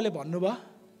प्रभु तपाईँले भन्नुभयो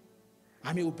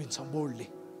हामी उभिन्छौँ बोल्डली,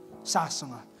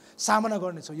 साहससँग सामना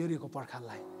गर्नेछौँ यरीको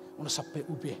पर्खाललाई। उनी सबै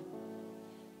उभिए,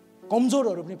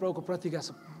 कमजोरहरू पनि प्रभुको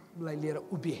प्रतिज्ञालाई लिएर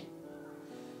उभिए।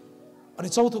 अनि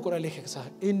चौथो कुरा लेखेको छ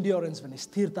एन्ड्योरेन्स भन्ने,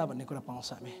 स्थिरता भन्ने कुरा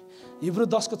पाउँछ हामी। हिब्रू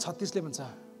 10:36 भन्छ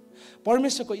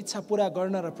परमेश्वरको इच्छा पुरा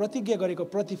गर्न र प्रतिज्ञा गरेको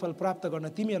प्रतिफल प्राप्त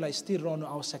गर्न तिमीहरूलाई स्थिर रहनु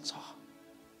आवश्यक छ।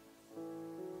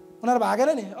 उनीहरू भागेन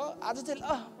नि, आज चाहिँ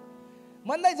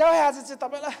मन्दै जाऊ आज चाहिँ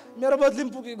तपाईँलाई मेरो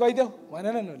बदली पनि गइदेऊ भनेन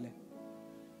नि उनीहरूले।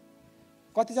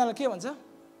 कतिजनाले के भन्छ,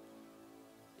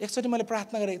 एकचोटि मैले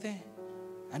प्रार्थना गरेको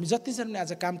थिएँ, हामी जतिजना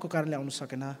आज कामको कारणले आउनु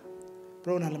सकेन,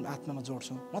 प्रभु उनीहरूलाई आत्मामा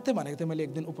जोड्छौँ मात्रै भनेको थिएँ मैले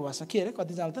एक दिन उपवासमा। के अरे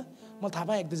कतिजना त मलाई थाहा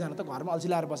पाएँ, एक दुईजना त घरमा अल्छी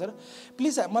लाएर बसेर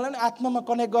प्लिज मलाई पनि आत्मामा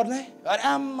कनेक्ट गर्ने। अरे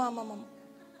आम्मा,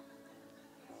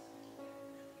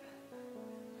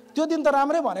 त्यो दिन त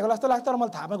राम्रै भनेको जस्तो लाग्छ, तर मलाई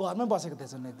थाहा पाएँ घरमै बसेको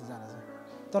थिएछन् एक दुईजना चाहिँ,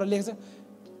 तर लेख्छ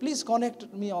please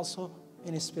connect me also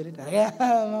in spirit.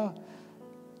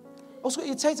 उसको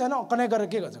इच्छै छैन, कनेक्ट गरेर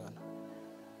के गर्छ गर्नु,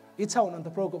 इच्छा हुनु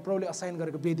त प्रभुले असाइन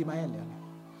गरेको वेदीमा आइहाल्यो नि।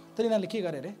 तर यिनीहरूले के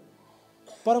गरे अरे,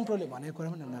 परमप्रभुले भनेको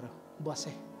कुरामा नि उनीहरू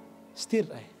बसे, स्थिर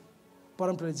रहे।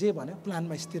 परमप्रभुले जे भन्यो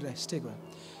प्लानमा स्थिर रहे, स्टे गयो।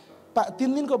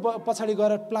 3 दिनको पछाडि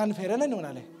गएर प्लान फेरेन नि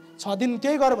उनीहरूले, 6 दिन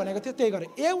त्यही गर भनेको थियो त्यही गरे,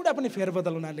 एउटा पनि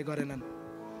फेरबदल उनीहरूले गरेनन्।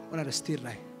 उनीहरू स्थिर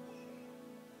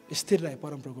रहे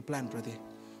परमप्रभुको प्लानप्रति,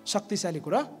 शक्तिशाली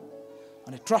कुरा।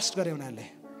 अनि ट्रस्ट गरे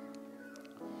उनीहरूले।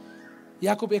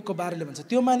 याकुब 1:12 भन्छ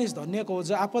त्यो मानिस धन्यको हो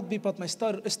जो आपद विपदमा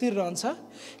स्थिर रहन्छ,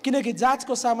 किनकि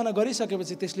जाँचको सामना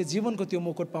गरिसकेपछि त्यसले जीवनको त्यो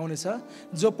मुकुट पाउनेछ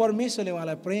जो परमेश्वरले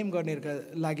उहाँलाई प्रेम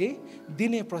गर्नेका लागि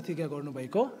दिने प्रतिज्ञा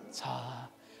गर्नुभएको छ।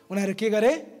 उनीहरू के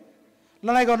गरे,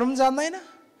 लडाइँ गर्नु पनि जान्दैन,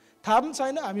 थाहा पनि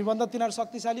छैन, हामीभन्दा तिनीहरू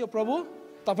शक्तिशाली हो, प्रभु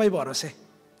तपाईँ भरोसे,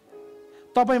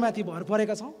 तपाईँमाथि भर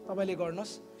परेका छौँ, तपाईँले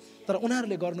गर्नुहोस्। तर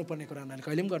उनीहरूले गर्नुपर्ने कुरा उनीहरूले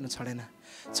कहिले पनि गर्नु छोडेन।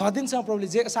 7 दिनसम्म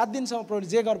प्रभुले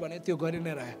जे गर भने त्यो गरि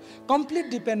नै रह्यो। कम्प्लिट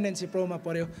डिपेन्डेन्सी प्रभुमा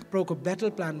पर्यो, प्रभुको ब्याटल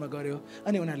प्लानमा गऱ्यो,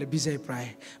 अनि उनीहरूले विजय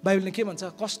पाए। बाइबलले के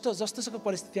भन्छ, कष्ट जस्तोसुकै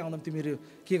परिस्थिति आउँदा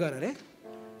तिमीहरू के गर अरे,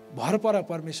 भर पर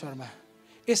परमेश्वरमा।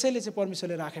 यसैले चाहिँ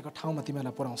परमेश्वरले राखेको ठाउँमा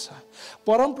तिमीहरूलाई पुर्याउँछ।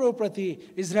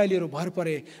 परमप्रभुप्रति इजरायलीहरू भर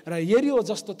परे र यरियो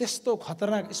जस्तो त्यस्तो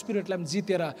खतरनाक स्पिरिटलाई पनि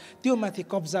जितेर त्यो माथि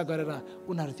कब्जा गरेर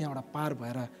उनीहरू त्यहाँबाट पार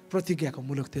भएर प्रतिज्ञाको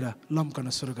मुलुकतिर लम्कन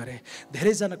सुरु गरे।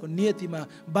 धेरैजनाको नियतिमा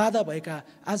बाधा भएका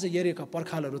आज यरियोका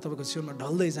पर्खालहरू तपाईँको जीवनमा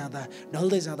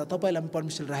ढल्दै जाँदा तपाईँलाई पनि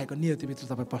परमेश्वरले राखेको नियतिभित्र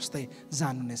तपाईँ पस्दै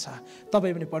जानुहुनेछ।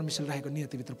 तपाईँ पनि परमेश्वरले राखेको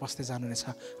नियतिभित्र पस्दै जानुहुनेछ।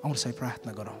 आउनुहोस् है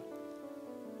प्रार्थना गरौँ।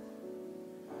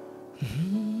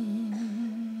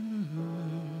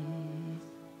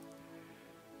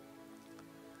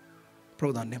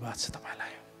 प्रभु धन्यवाद छ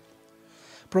तपाईँलाई।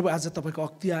 प्रभु आज तपाईँको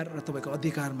अख्तियार र तपाईँको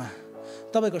अधिकारमा,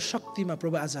 तपाईँको शक्तिमा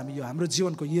प्रभु आज हामी यो हाम्रो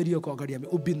जीवनको यरियोको अगाडि हामी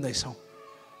उभिँदैछौँ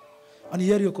अनि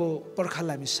यरियोको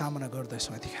पर्खाललाई हामी सामना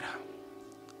गर्दैछौँ। यतिखेर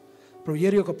प्रभु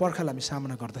यरियोको पर्खाललाई हामी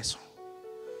सामना गर्दैछौँ।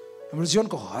 हाम्रो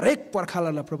जीवनको हरेक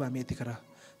पर्खाललाई प्रभु हामी यतिखेर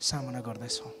सामना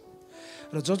गर्दैछौँ।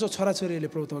 र जो छोराछोरीले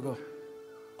प्रभु तपाईँको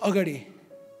अगाडि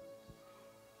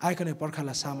आएको नै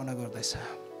पर्खाललाई सामना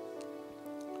गर्दैछ,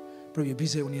 प्रभु यो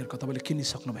विजय उनीहरूको तपाईँले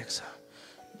किनिसक्नु भएको छ।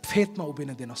 फेथमा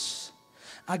उभिन दिनुहोस्,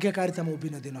 आज्ञाकारितामा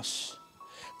उभिन दिनुहोस्,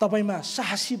 तपाईँमा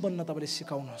साहसी बन्न तपाईँले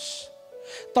सिकाउनुहोस्,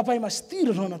 तपाईँमा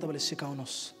स्थिर रहन तपाईँले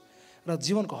सिकाउनुहोस् र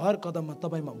जीवनको हर कदममा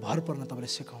तपाईँमा भर पर्न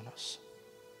तपाईँले सिकाउनुहोस्।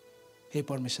 हे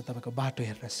परमेश्वर, तपाईँको बाटो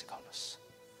हेर्न सिकाउनुहोस्,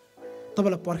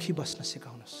 तपाईँलाई पर्खी बस्न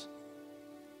सिकाउनुहोस्।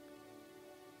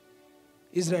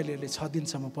 इजरायलीहरूले 6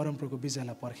 दिनसम्म परमप्रभुको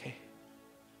विजयलाई पर्खे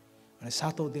अनि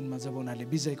 7औं दिनमा जब उनीहरूले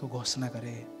विजयको घोषणा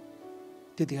गरे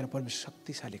त्यतिखेर परमेश्वर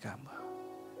शक्तिशाली काम भयो।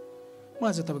 म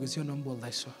आज तपाईँको जीवनमा पनि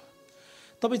बोल्दैछु।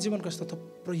 तपाईँ जीवनको यस्तो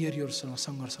थुप्रो यरियोहरूसँग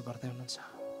सङ्घर्ष गर्दै हुनुहुन्छ।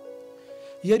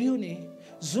 यरियो नि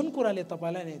जुन कुराले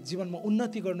तपाईँलाई नै जीवनमा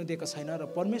उन्नति गर्नु दिएको छैन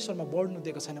र परमेश्वरमा बढ्नु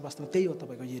दिएको छैन, वास्तवमा त्यही हो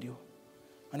तपाईँको यरियो।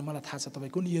 अनि मलाई थाहा छ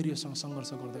तपाईँ कुन यरियोसँग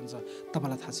सङ्घर्ष गर्दै हुन्छ,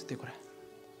 तपाईँलाई थाहा छ त्यो कुरा।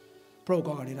 प्रभुको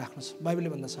अगाडि राख्नुहोस्। बाइबलले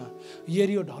भन्दछ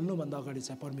यरियो ढल्नुभन्दा अगाडि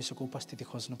चाहिँ परमेश्वरको उपस्थिति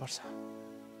खोज्नुपर्छ।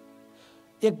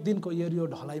 1 दिनको यरियो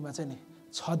ढलाइमा चाहिँ नि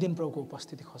 6 दिन प्रभुको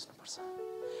उपस्थिति खोज्नुपर्छ।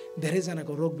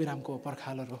 धेरैजनाको रोग बिरामको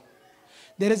पर्खालहरू,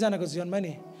 धेरैजनाको जीवनमा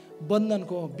नि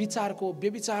बन्धनको, विचारको,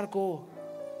 व्यभिचारको,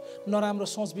 नराम्रो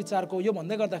सोच विचारको, यो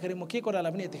भन्दै गर्दाखेरि म के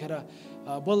कुरालाई पनि यतिखेर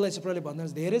बोल्दैछु। प्रभुले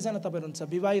भन्नुहुन्छ धेरैजना तपाईँहरू हुन्छ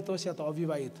विवाहित होस् या त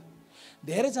अविवाहित,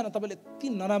 धेरैजना तपाईँले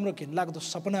ती नराम्रो घिनलाग्दो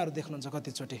सपनाहरू देख्नुहुन्छ।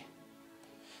 कतिचोटि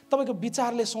तपाईँको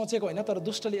विचारले सोचेको होइन, तर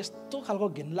दुष्टले यस्तो खालको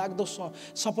घिनलाग्दो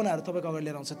सपनाहरू तपाईँको अगाडि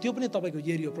लिएर आउँछ। त्यो पनि तपाईँको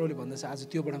यरियो। प्रभुले भन्दैछ आज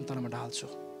त्योबाट पनि तलमा ढाल्छु।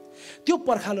 त्यो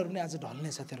पर्खालहरू पनि आज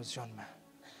ढल्नेछ तेरो जीवनमा।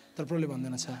 तर प्रभुले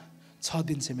भन्दैन छ 6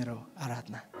 दिन चाहिँ मेरो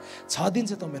आराधना, 6 दिन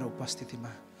चाहिँ त मेरो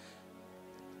उपस्थितिमा,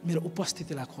 मेरो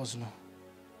उपस्थितिलाई खोज्नु,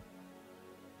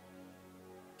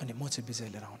 अनि म चाहिँ विजय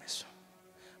लिएर आउनेछु।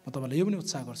 म तपाईँलाई यो पनि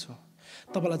उत्साह गर्छु,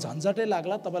 तपाईँलाई झन्झटै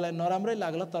लाग्ला, तपाईँलाई नराम्रै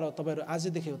लाग्ला, तर तपाईँहरू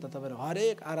आजदेखि उता तपाईँहरू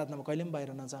हरेक आराधनामा कहिले पनि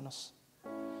बाहिर नजानुहोस्,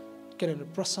 किनभने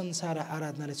प्रशंसा र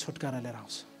आराधनाले छुटकारा लिएर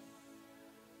आउँछ।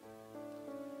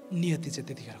 नियति चाहिँ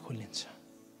त्यतिखेर खुल्लिन्छ।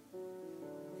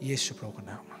 येशू प्रभुको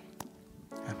नाममा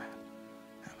आमेन,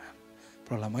 आमेन।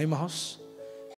 प्रभुलाई महिमा होस्।